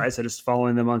places, Yeah. right? So just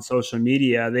following them on social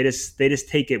media, they just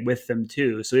take it with them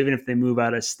too. So even if they move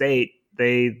out of state,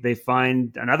 they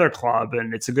find another club,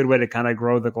 and it's a good way to kind of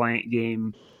grow the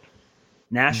game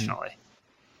nationally.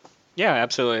 Yeah,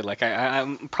 absolutely. Like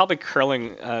I'm probably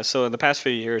curling. So in the past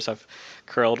few years, I've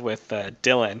curled with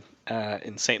Dylan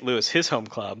in St. Louis, his home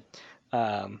club.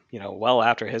 Well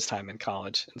after his time in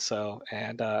college,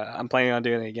 and I'm planning on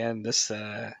doing it again this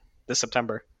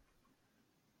September.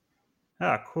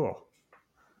 Ah, cool.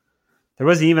 There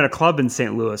wasn't even a club in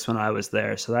St. Louis when I was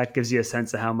there, so that gives you a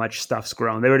sense of how much stuff's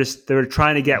grown. They were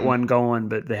trying to get one going,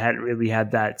 but they hadn't really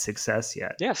had that success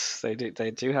yet. Yes, they do.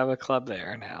 They do have a club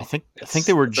there now. I think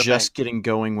they were just getting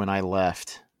going when I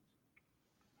left,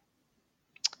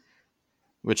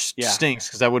 which stinks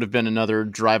because that would have been another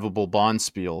drivable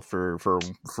bonspiel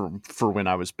for when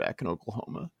I was back in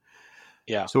Oklahoma.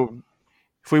 Yeah. So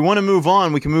if we want to move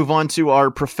on, we can move on to our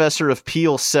Professor of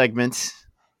Peel segment,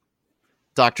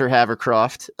 Dr.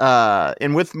 Havercroft.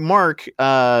 And with Mark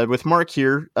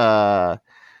here,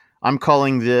 I'm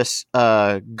calling this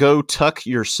Go Tuck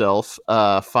Yourself,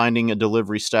 finding a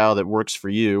delivery style that works for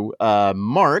you.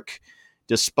 Mark,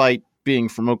 despite being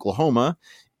from Oklahoma,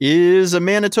 is a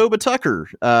Manitoba tucker.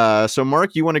 So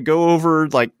Mark, you want to go over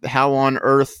like how on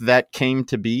earth that came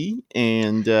to be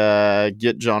and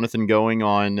get Jonathan going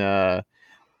on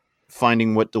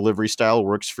finding what delivery style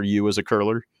works for you as a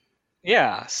curler?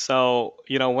 Yeah. So,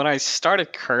 when I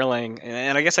started curling,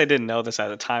 and I guess I didn't know this at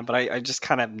the time, but I just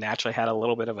kind of naturally had a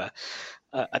little bit of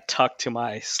a tuck to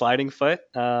my sliding foot.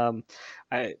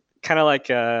 I kind of like,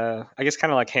 I guess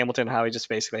kind of like Hamilton, how he just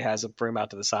basically has a broom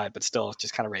out to the side, but still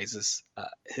just kind of raises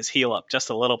his heel up just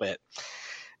a little bit.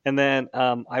 And then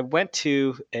I went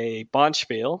to a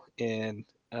Bonspiel in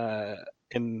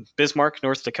Bismarck,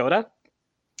 North Dakota,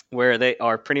 where they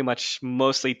are pretty much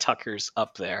mostly tuckers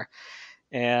up there.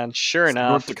 And sure enough,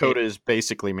 North Dakota is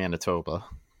basically Manitoba.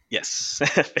 Yes,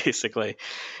 basically.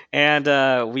 And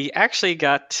we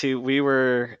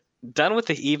were done with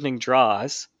the evening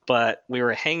draws, but we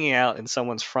were hanging out in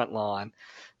someone's front lawn,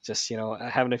 just,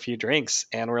 having a few drinks.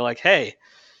 And we're like, hey,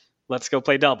 let's go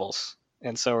play doubles.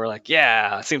 And so we're like,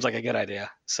 yeah, it seems like a good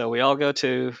idea. So we all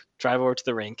drive over to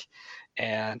the rink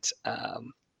and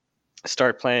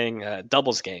start playing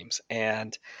doubles games.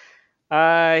 And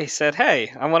I said,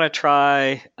 hey, I want to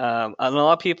try. And a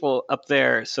lot of people up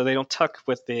there, so they don't tuck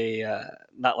with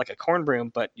not like a corn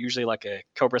broom, but usually like a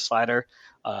Cobra slider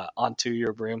onto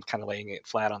your broom, kind of laying it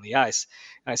flat on the ice.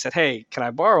 And I said, hey, can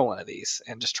I borrow one of these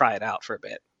and just try it out for a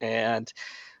bit? And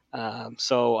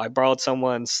so I borrowed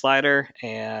someone's slider,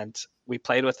 and we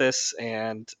played with this,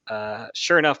 and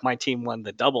sure enough, my team won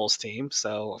the doubles team.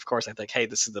 So of course I think, hey,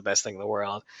 this is the best thing in the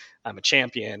world. I'm a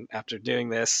champion after doing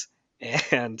this,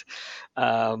 and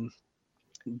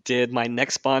did my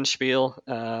next Bond spiel.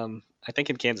 I think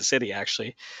in Kansas City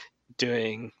actually,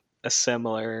 doing a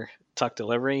similar tuck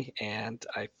delivery, and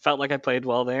I felt like I played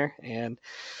well there, and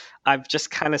I've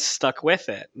just kind of stuck with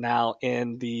it. Now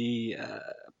in the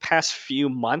past few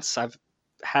months, I've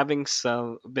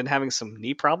been having some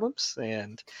knee problems,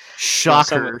 and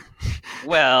Shocker.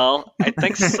 well, I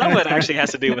think some of it actually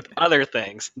has to do with other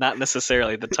things, not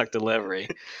necessarily the tuck delivery.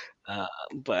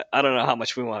 But I don't know how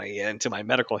much we want to get into my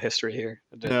medical history here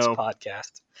in this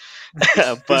podcast.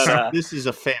 But this is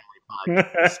a family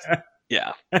podcast.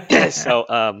 Yeah. So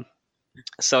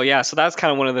that's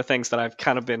kind of one of the things that I've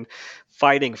kind of been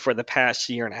fighting for the past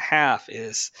year and a half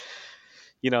is,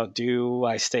 do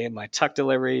I stay in my tuck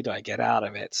delivery? Do I get out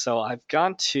of it? So I've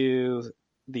gone to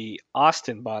the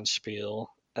Austin Bonspiel,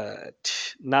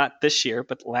 not this year,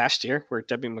 but last year, where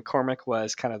Debbie McCormick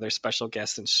was kind of their special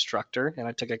guest instructor, and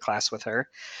I took a class with her.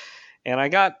 And I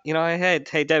got,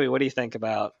 hey Debbie, what do you think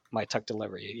about my tuck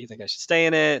delivery? You think I should stay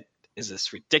in it? Is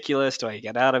this ridiculous? Do I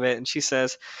get out of it? And she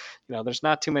says, there's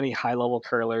not too many high-level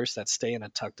curlers that stay in a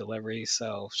tuck delivery.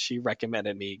 So she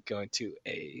recommended me going to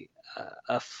a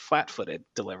flat-footed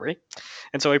delivery.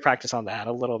 And so we practiced on that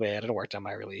a little bit and worked on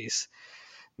my release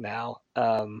now.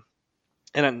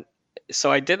 So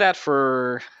I did that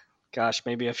for,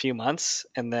 maybe a few months.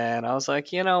 And then I was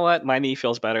like, you know what? My knee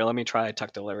feels better. Let me try a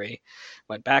tuck delivery.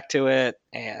 Went back to it,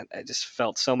 and I just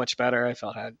felt so much better. I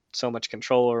felt I had so much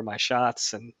control over my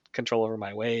shots and control over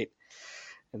my weight.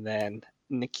 And then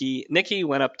Nikki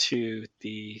went up to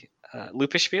the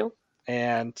Lupispiel,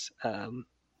 and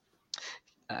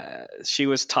she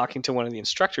was talking to one of the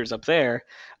instructors up there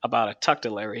about a tuck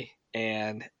delivery,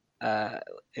 and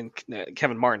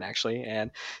Kevin Martin actually,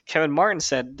 and Kevin Martin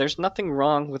said there's nothing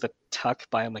wrong with a tuck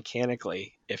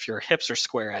biomechanically if your hips are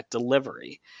square at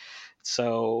delivery.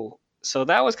 So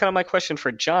that was kind of my question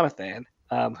for Jonathan,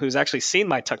 who's actually seen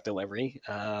my tuck delivery,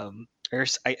 and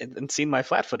seen my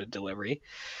flat-footed delivery.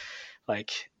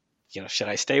 Like, should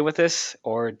I stay with this,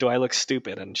 or do I look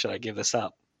stupid and should I give this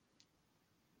up?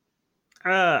 So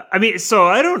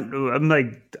I don't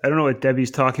know what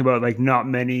Debbie's talking about. Like, not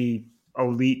many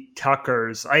elite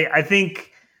tuckers. I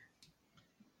think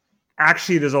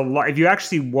actually there's a lot. If you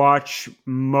actually watch,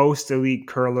 most elite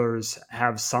curlers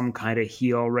have some kind of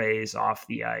heel raise off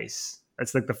the ice.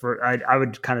 That's like the first. I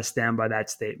would kind of stand by that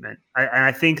statement.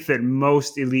 I think that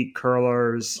most elite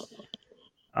curlers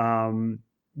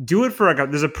do it for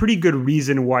there's a pretty good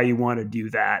reason why you want to do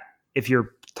that if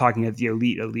you're talking at the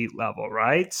elite level,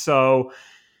 right? So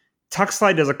tuck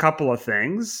slide does a couple of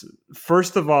things.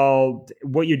 First of all,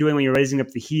 what you're doing when you're raising up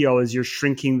the heel is you're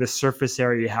shrinking the surface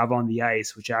area you have on the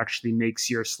ice, which actually makes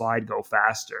your slide go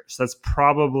faster. So that's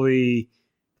probably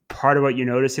part of what you're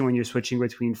noticing when you're switching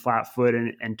between flat foot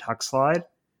and tuck slide,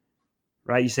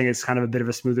 right? You're saying it's kind of a bit of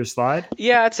a smoother slide?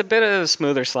 Yeah, it's a bit of a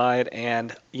smoother slide.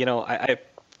 And,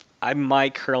 I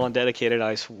might curl on dedicated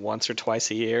ice once or twice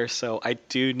a year. So I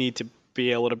do need to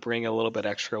be able to bring a little bit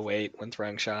extra weight when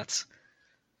throwing shots.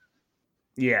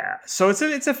 Yeah, so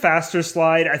it's a faster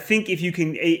slide. I think if you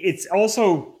can, it's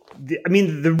also,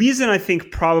 the reason I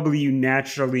think probably you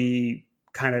naturally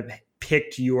kind of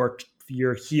picked your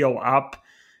heel up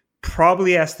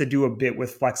probably has to do a bit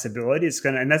with flexibility.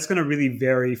 And that's gonna really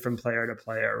vary from player to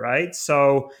player, right?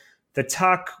 So the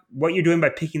tuck, what you're doing by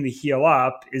picking the heel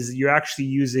up is you're actually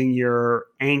using your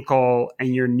ankle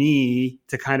and your knee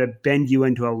to kind of bend you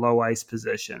into a low ice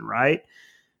position, right?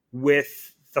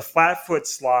 With the flat foot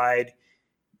slide,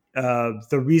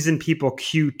 the reason people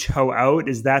cue toe out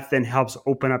is that then helps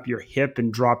open up your hip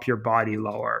and drop your body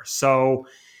lower. So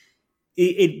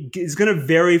it is going to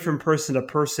vary from person to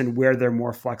person where they're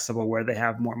more flexible, where they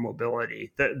have more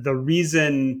mobility. The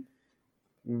reason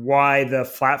why the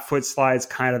flat foot slide is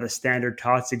kind of the standard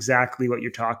toss, exactly what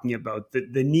you're talking about.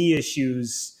 The knee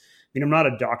issues, I'm not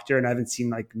a doctor and I haven't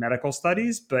seen like medical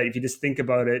studies, but if you just think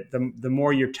about it, the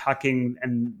more you're tucking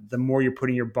and the more you're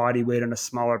putting your body weight on a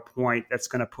smaller point, that's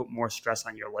going to put more stress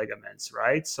on your ligaments,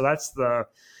 right? So that's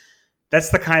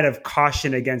the kind of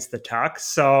caution against the tuck.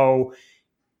 So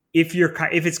if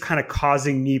it's kind of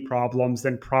causing knee problems,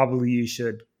 then probably you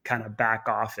should kind of back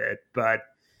off it. But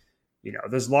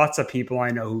there's lots of people I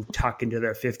know who tuck into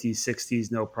their 50s,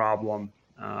 60s, no problem.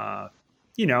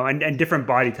 And different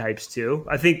body types too.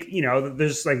 I think,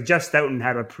 there's like Jeff Stoughton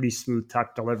had a pretty smooth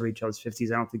tuck delivery till his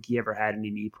 50s. I don't think he ever had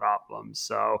any knee problems.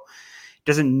 So it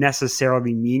doesn't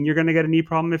necessarily mean you're going to get a knee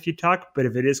problem if you tuck, but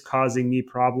if it is causing knee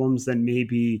problems, then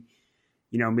maybe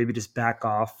maybe just back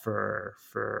off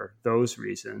for those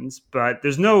reasons. But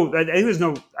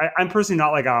I'm personally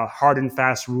not like a hard and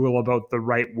fast rule about the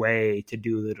right way to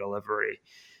do the delivery.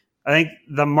 I think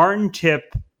the Martin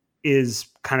tip is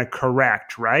kind of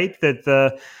correct, right? That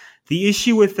the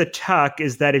issue with the tuck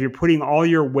is that if you're putting all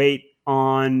your weight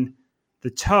on the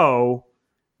toe,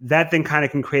 that then kind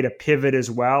of can create a pivot as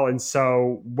well. And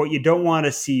so what you don't want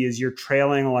to see is your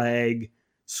trailing leg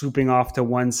swooping off to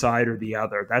one side or the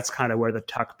other. That's kind of where the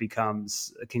tuck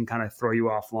can kind of throw you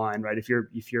offline, right? If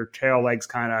your tail leg's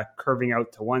kind of curving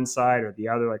out to one side or the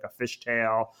other, like a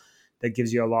fishtail, that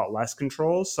gives you a lot less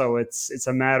control. So it's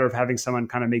a matter of having someone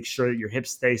kind of make sure that your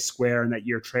hips stay square and that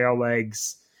your trail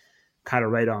leg's kind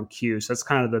of right on cue. So that's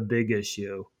kind of the big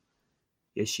issue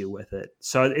with it.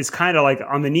 So it's kind of like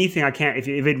on the knee thing, if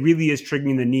it really is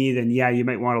triggering the knee, then yeah, you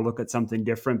might want to look at something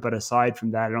different. But aside from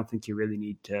that, I don't think you really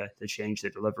need to change the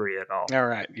delivery at all. All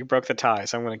right. You broke the tie,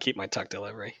 so I'm going to keep my tuck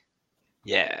delivery.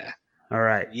 Yeah. All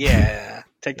right. Yeah.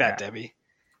 Take that, yeah. Debbie.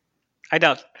 I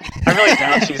really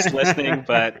doubt she's listening,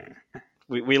 but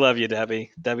we love you, Debbie.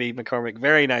 Debbie McCormick,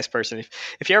 very nice person.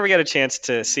 If you ever get a chance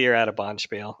to see her at a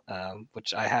Bonspiel,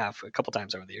 which I have a couple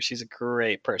times over the years, she's a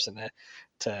great person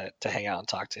to hang out and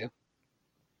talk to.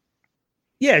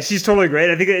 Yeah, she's totally great.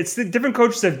 I think it's different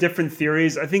coaches have different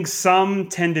theories. I think some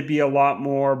tend to be a lot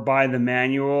more by the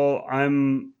manual.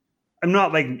 I'm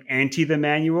not like anti the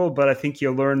manual, but I think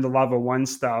you learn the Level 1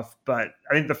 stuff. But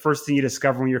I think the first thing you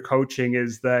discover when you're coaching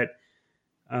is that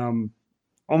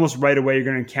almost right away you're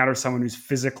going to encounter someone who's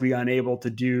physically unable to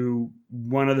do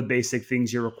one of the basic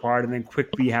things you're required, and then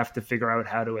quickly you have to figure out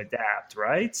how to adapt,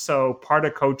 right? So part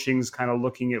of coaching is kind of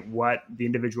looking at what the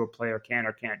individual player can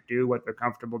or can't do, what they're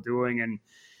comfortable doing, and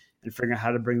figuring out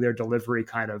how to bring their delivery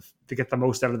kind of to get the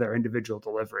most out of their individual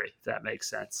delivery, if that makes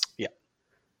sense. Yeah.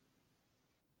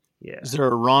 Yeah. Is there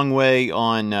a wrong way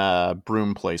on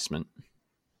broom placement?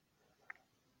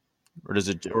 Or is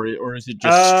it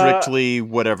just strictly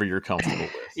whatever you're comfortable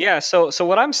with? Yeah. So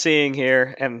what I'm seeing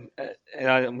here, and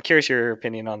I'm curious your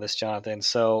opinion on this, Jonathan.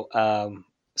 So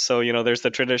there's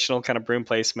the traditional kind of broom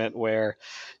placement where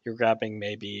you're grabbing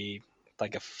maybe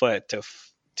like a foot to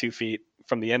 2 feet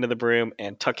from the end of the broom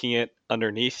and tucking it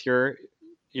underneath your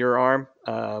arm,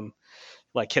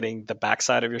 like hitting the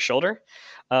backside of your shoulder.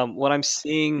 What I'm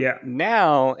seeing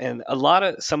now, and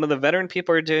some of the veteran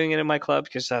people are doing it in my club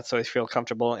because that's how they feel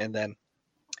comfortable. And then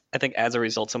I think as a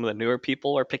result, some of the newer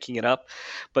people are picking it up,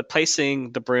 but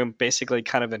placing the broom basically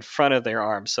kind of in front of their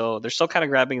arm. So they're still kind of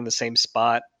grabbing in the same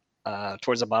spot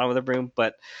towards the bottom of the broom,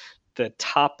 but the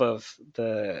top of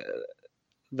the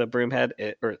broom head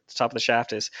or the top of the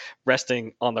shaft is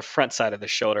resting on the front side of the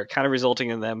shoulder, kind of resulting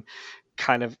in them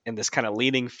kind of in this kind of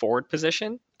leaning forward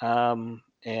position.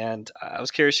 And I was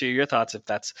curious to hear your thoughts if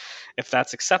that's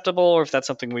acceptable or if that's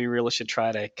something we really should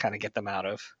try to kind of get them out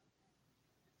of.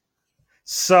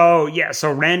 So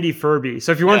Randy Ferbey.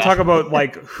 So if you want to talk about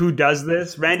like who does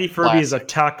this, Randy Ferbey is a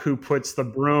tuck who puts the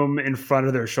broom in front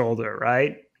of their shoulder,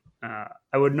 right?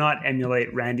 I would not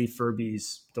emulate Randy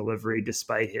Ferbey's delivery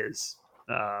despite his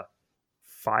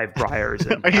 5 briars.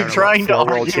 Are you trying to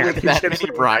argue with that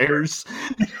many briars?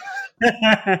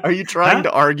 Are you trying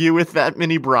to argue with that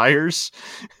many briars?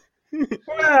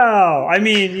 Well, I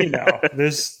mean,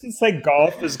 it's like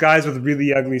golf. There's guys with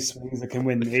really ugly swings that can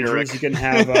win majors. You can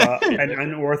have an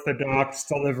unorthodox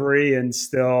delivery and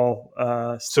still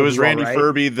so is Randy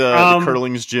Ferbey the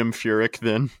curling's Jim Furyk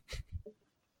then?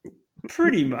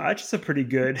 Pretty much. It's a pretty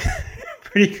good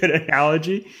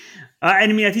analogy.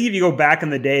 And I mean, I think if you go back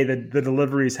in the day, the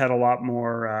deliveries had a lot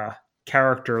more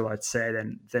character, let's say,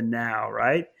 than now,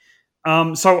 right?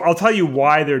 So I'll tell you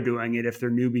why they're doing it if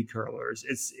they're newbie curlers.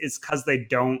 It's because they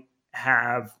don't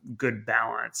have good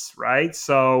balance, right?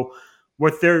 So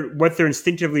what they're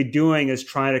instinctively doing is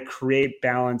trying to create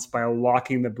balance by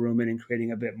locking the broom in and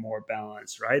creating a bit more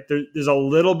balance, right? There's a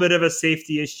little bit of a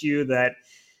safety issue that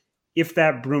if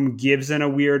that broom gives in a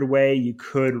weird way, you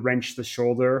could wrench the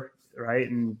shoulder, right?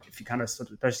 And if you kind of slip,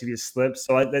 especially if you slip.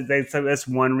 So that's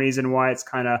one reason why it's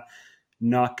kind of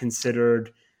not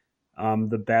considered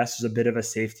the best. There's a bit of a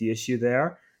safety issue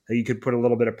there. You could put a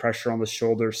little bit of pressure on the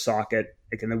shoulder socket.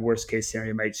 Like in the worst case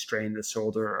scenario, you might strain the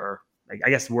shoulder, or like, I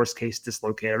guess the worst case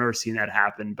dislocate. I've never seen that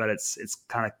happen, but it's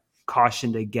kind of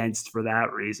cautioned against for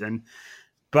that reason.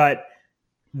 But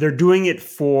they're doing it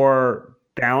for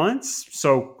balance.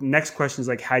 So next question is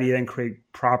like, how do you then create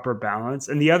proper balance?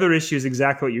 And the other issue is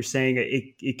exactly what you're saying.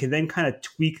 It can then kind of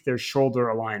tweak their shoulder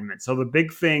alignment. So the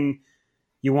big thing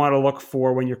you want to look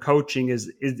for when you're coaching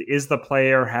is the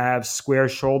player have square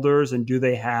shoulders and do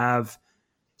they have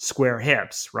square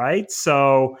hips, right?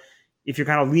 So if you're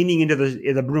kind of leaning into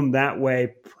the broom that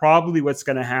way, probably what's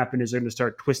going to happen is they're going to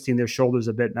start twisting their shoulders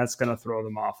a bit, and that's going to throw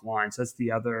them offline. So that's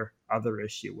the other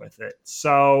issue with it.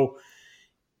 So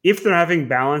if they're having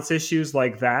balance issues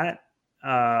like that,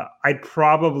 I'd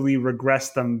probably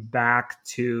regress them back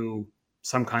to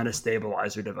some kind of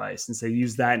stabilizer device and say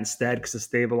use that instead, because the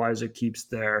stabilizer keeps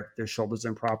their shoulders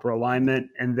in proper alignment.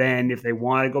 And then if they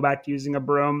want to go back to using a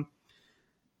broom,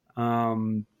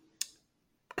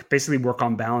 basically work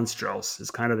on balance drills is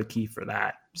kind of the key for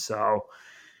that. So,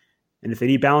 and if they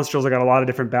need balance drills, I got a lot of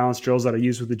different balance drills that I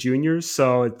use with the juniors.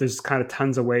 So there's kind of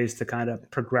tons of ways to kind of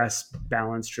progress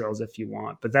balance drills if you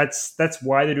want. But that's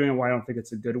why they're doing it, why I don't think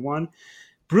it's a good one.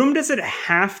 Broom, does it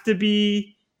have to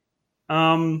be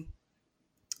in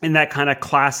that kind of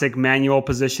classic manual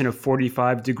position of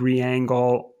 45-degree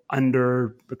angle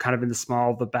under, kind of in the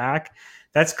small of the back?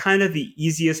 That's kind of the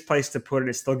easiest place to put it.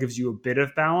 It still gives you a bit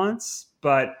of balance.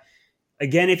 But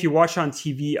again, if you watch on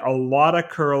TV, a lot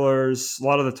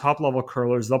of the top level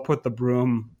curlers, they'll put the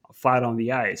broom flat on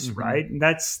the ice, right? And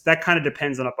that kind of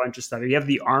depends on a bunch of stuff. If you have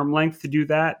the arm length to do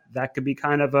that, that could be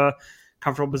kind of a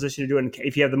comfortable position to do it. And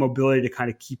if you have the mobility to kind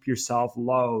of keep yourself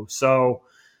low. So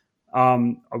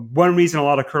one reason a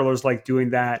lot of curlers like doing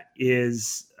that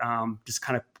is just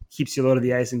kind of keeps you low to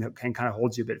the ice and can kind of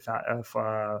hold you a bit,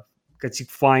 gets you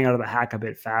flying out of the hack a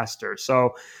bit faster.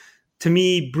 So to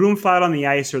me, broom flat on the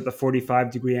ice or at the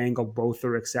 45-degree angle, both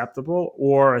are acceptable,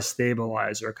 or a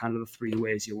stabilizer, kind of the three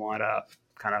ways you want to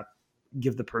kind of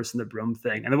give the person the broom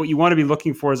thing. And then what you want to be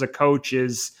looking for as a coach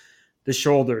is the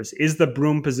shoulders. Is the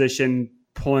broom position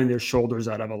pulling their shoulders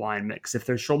out of alignment? Because if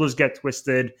their shoulders get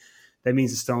twisted, that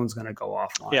means the stone's going to go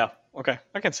offline. Yeah, okay,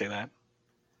 I can see that.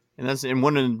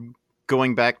 And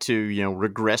going back to,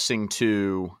 regressing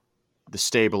to the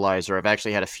stabilizer, I've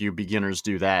actually had a few beginners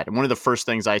do that. And one of the first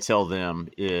things I tell them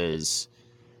is,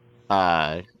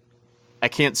 I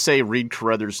can't say Reed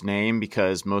Carruthers' name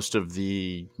because most of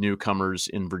the newcomers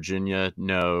in Virginia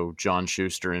know John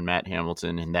Schuster and Matt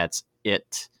Hamilton, and that's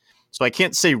it. So I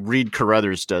can't say Reed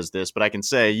Carruthers does this, but I can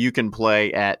say you can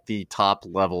play at the top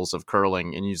levels of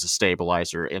curling and use a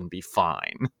stabilizer and be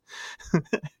fine.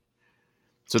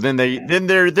 So then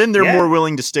they're more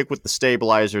willing to stick with the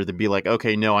stabilizer than be like,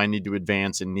 okay, no, I need to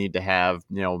advance and need to have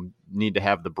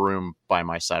the broom by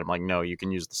my side. I'm like, no, you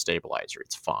can use the stabilizer.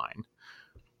 It's fine.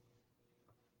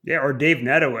 Yeah, or Dave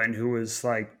Nedowin, who was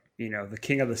like, the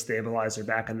king of the stabilizer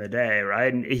back in the day,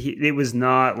 right? And it was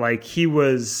not like he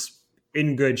was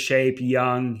in good shape,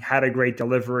 young, had a great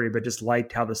delivery, but just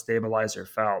liked how the stabilizer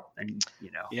felt. And,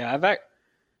 yeah,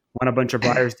 won a bunch of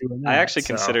buyers doing that. I actually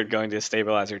considered going to a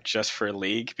stabilizer just for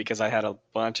league because I had a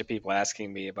bunch of people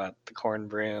asking me about the corn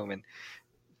broom and,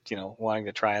 wanting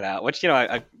to try it out, which,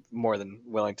 I'm more than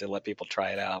willing to let people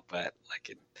try it out, but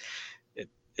like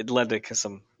it led to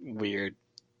some weird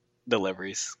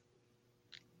deliveries.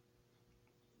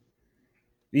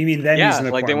 You mean then? Yeah,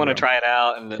 like they want to try it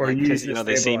out, and because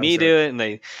they see me do it, and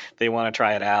they want to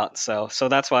try it out. So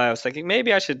that's why I was thinking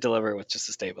maybe I should deliver with just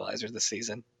a stabilizer this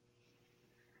season.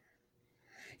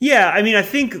 Yeah, I mean, I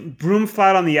think broom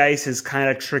flat on the ice is kind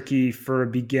of tricky for a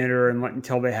beginner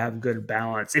until they have good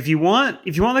balance. If you want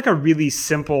like a really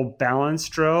simple balance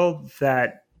drill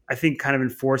that I think kind of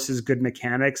enforces good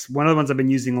mechanics, one of the ones I've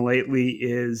been using lately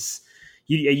is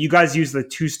you guys use the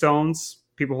two stones,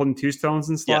 people holding two stones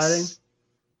and sliding. Yes.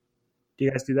 Do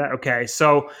you guys do that? Okay,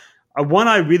 so one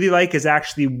I really like is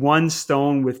actually one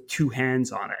stone with two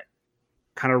hands on it,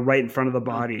 kind of right in front of the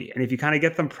body. And if you kind of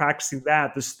get them practicing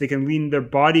that, they can lean their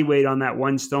body weight on that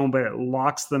one stone, but it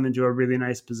locks them into a really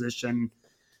nice position,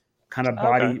 kind of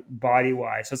body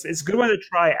wise. So it's a good one to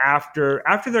try after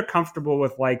they're comfortable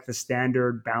with like the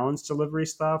standard balance delivery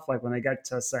stuff. Like when they get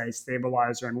to say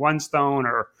stabilizer in one stone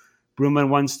or broom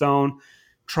in one stone,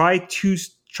 try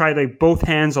like both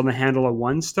hands on the handle of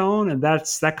one stone, and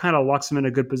that kind of locks them in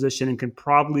a good position and can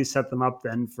probably set them up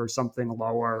then for something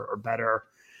lower or better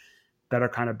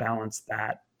kind of balance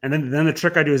that. And then the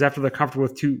trick I do is after they're comfortable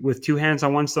with two hands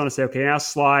on one stone, I say, okay, now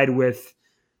slide with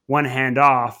one hand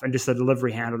off and just a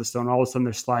delivery hand of the stone. All of a sudden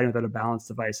they're sliding without a balance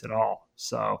device at all.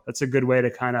 So that's a good way to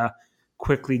kind of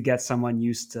quickly get someone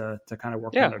used to kind of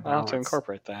work on their balance. I'll have to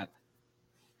incorporate that.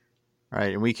 All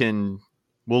right, and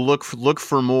we'll look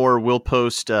for more. We'll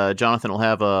post. Jonathan will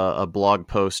have a blog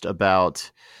post about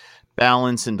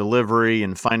balance and delivery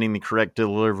and finding the correct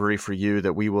delivery for you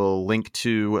that we will link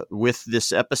to with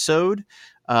this episode.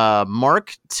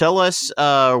 Mark, tell us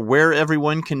where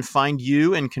everyone can find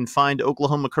you and can find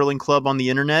Oklahoma Curling Club on the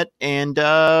internet. And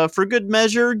for good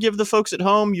measure, give the folks at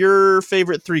home your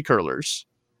favorite three curlers.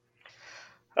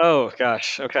 Oh,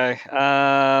 gosh. Okay.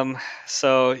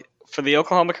 So for the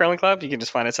Oklahoma Curling Club, you can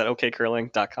just find us at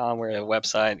okcurling.com. We're a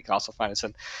website. You can also find us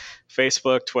on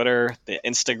Facebook, Twitter, the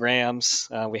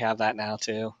Instagrams. We have that now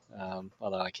too.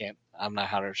 Although I'm not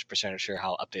 100% sure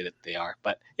how updated they are.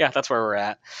 But yeah, that's where we're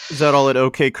at. Is that all at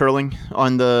OK Curling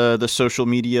on the social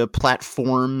media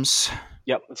platforms?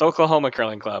 Yep, it's Oklahoma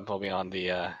Curling Club. Will be on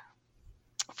the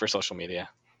for social media.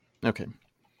 Okay.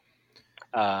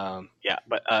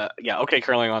 OK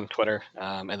Curling on Twitter,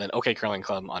 and then OK Curling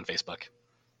Club on Facebook.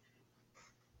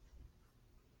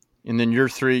 And then your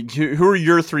three. Who are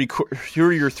your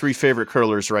three favorite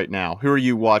curlers right now? Who are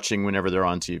you watching whenever they're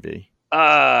on TV?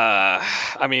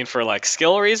 I mean, for like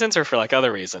skill reasons or for like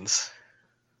other reasons.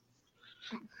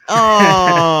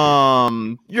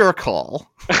 Your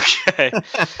call. Okay.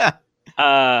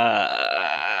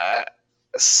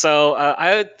 So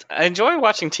I enjoy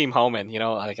watching Team Homan. You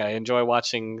know, like I enjoy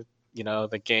watching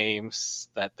the games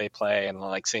that they play, and I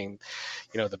like seeing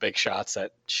the big shots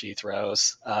that she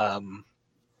throws.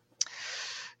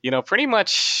 Pretty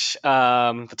much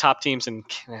the top teams in.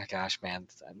 Gosh, man,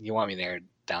 you want me there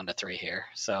down to 3 here.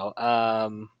 So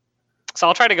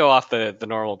I'll try to go off the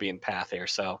normal beaten path here.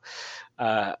 So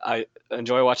I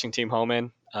enjoy watching Team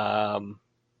Homan.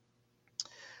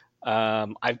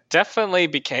 I definitely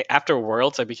became after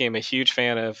Worlds. I became a huge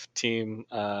fan of Team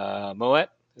Moet.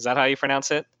 Is that how you pronounce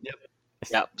it?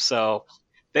 Yep. So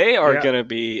they are going to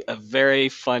be a very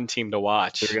fun team to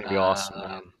watch. They're going to be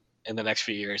awesome in the next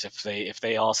few years if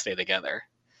they all stay together,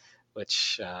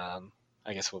 which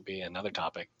I guess will be another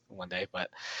topic one day.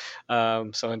 But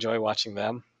so enjoy watching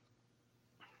them.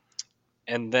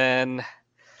 And then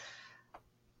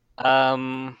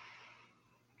I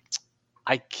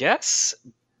guess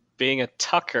being a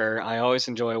Tucker, I always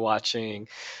enjoy watching.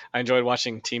 I enjoyed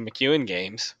watching Team McEwen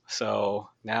games. So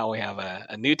now we have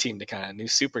a new team new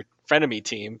super frenemy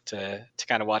team to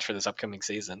kind of watch for this upcoming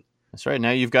season. That's right.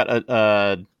 Now you've got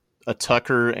a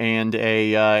Tucker and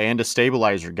a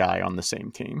stabilizer guy on the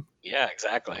same team. Yeah,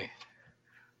 exactly.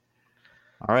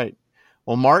 All right.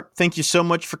 Well, Mark, thank you so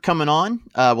much for coming on.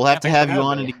 We'll have to have you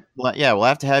on. We'll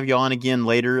have to have you on again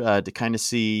later to kind of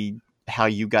see how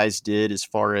you guys did as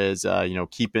far as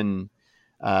keeping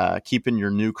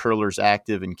your new curlers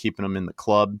active and keeping them in the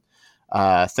club.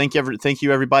 Thank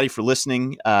you everybody for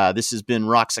listening. This has been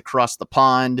Rocks Across the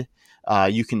Pond.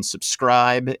 You can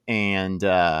subscribe and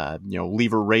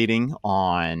leave a rating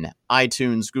on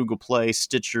iTunes, Google Play,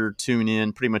 Stitcher,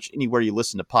 TuneIn, pretty much anywhere you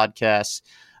listen to podcasts.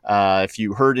 If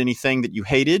you heard anything that you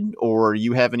hated or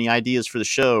you have any ideas for the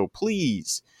show,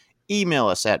 please email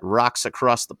us at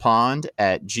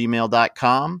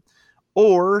rocksacrossthepond@gmail.com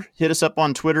or hit us up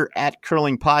on Twitter at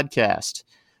Curling Podcast.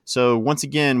 So once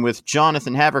again, with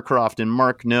Jonathan Havercroft and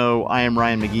Mark No, I am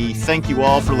Ryan McGee. Thank you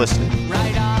all for listening.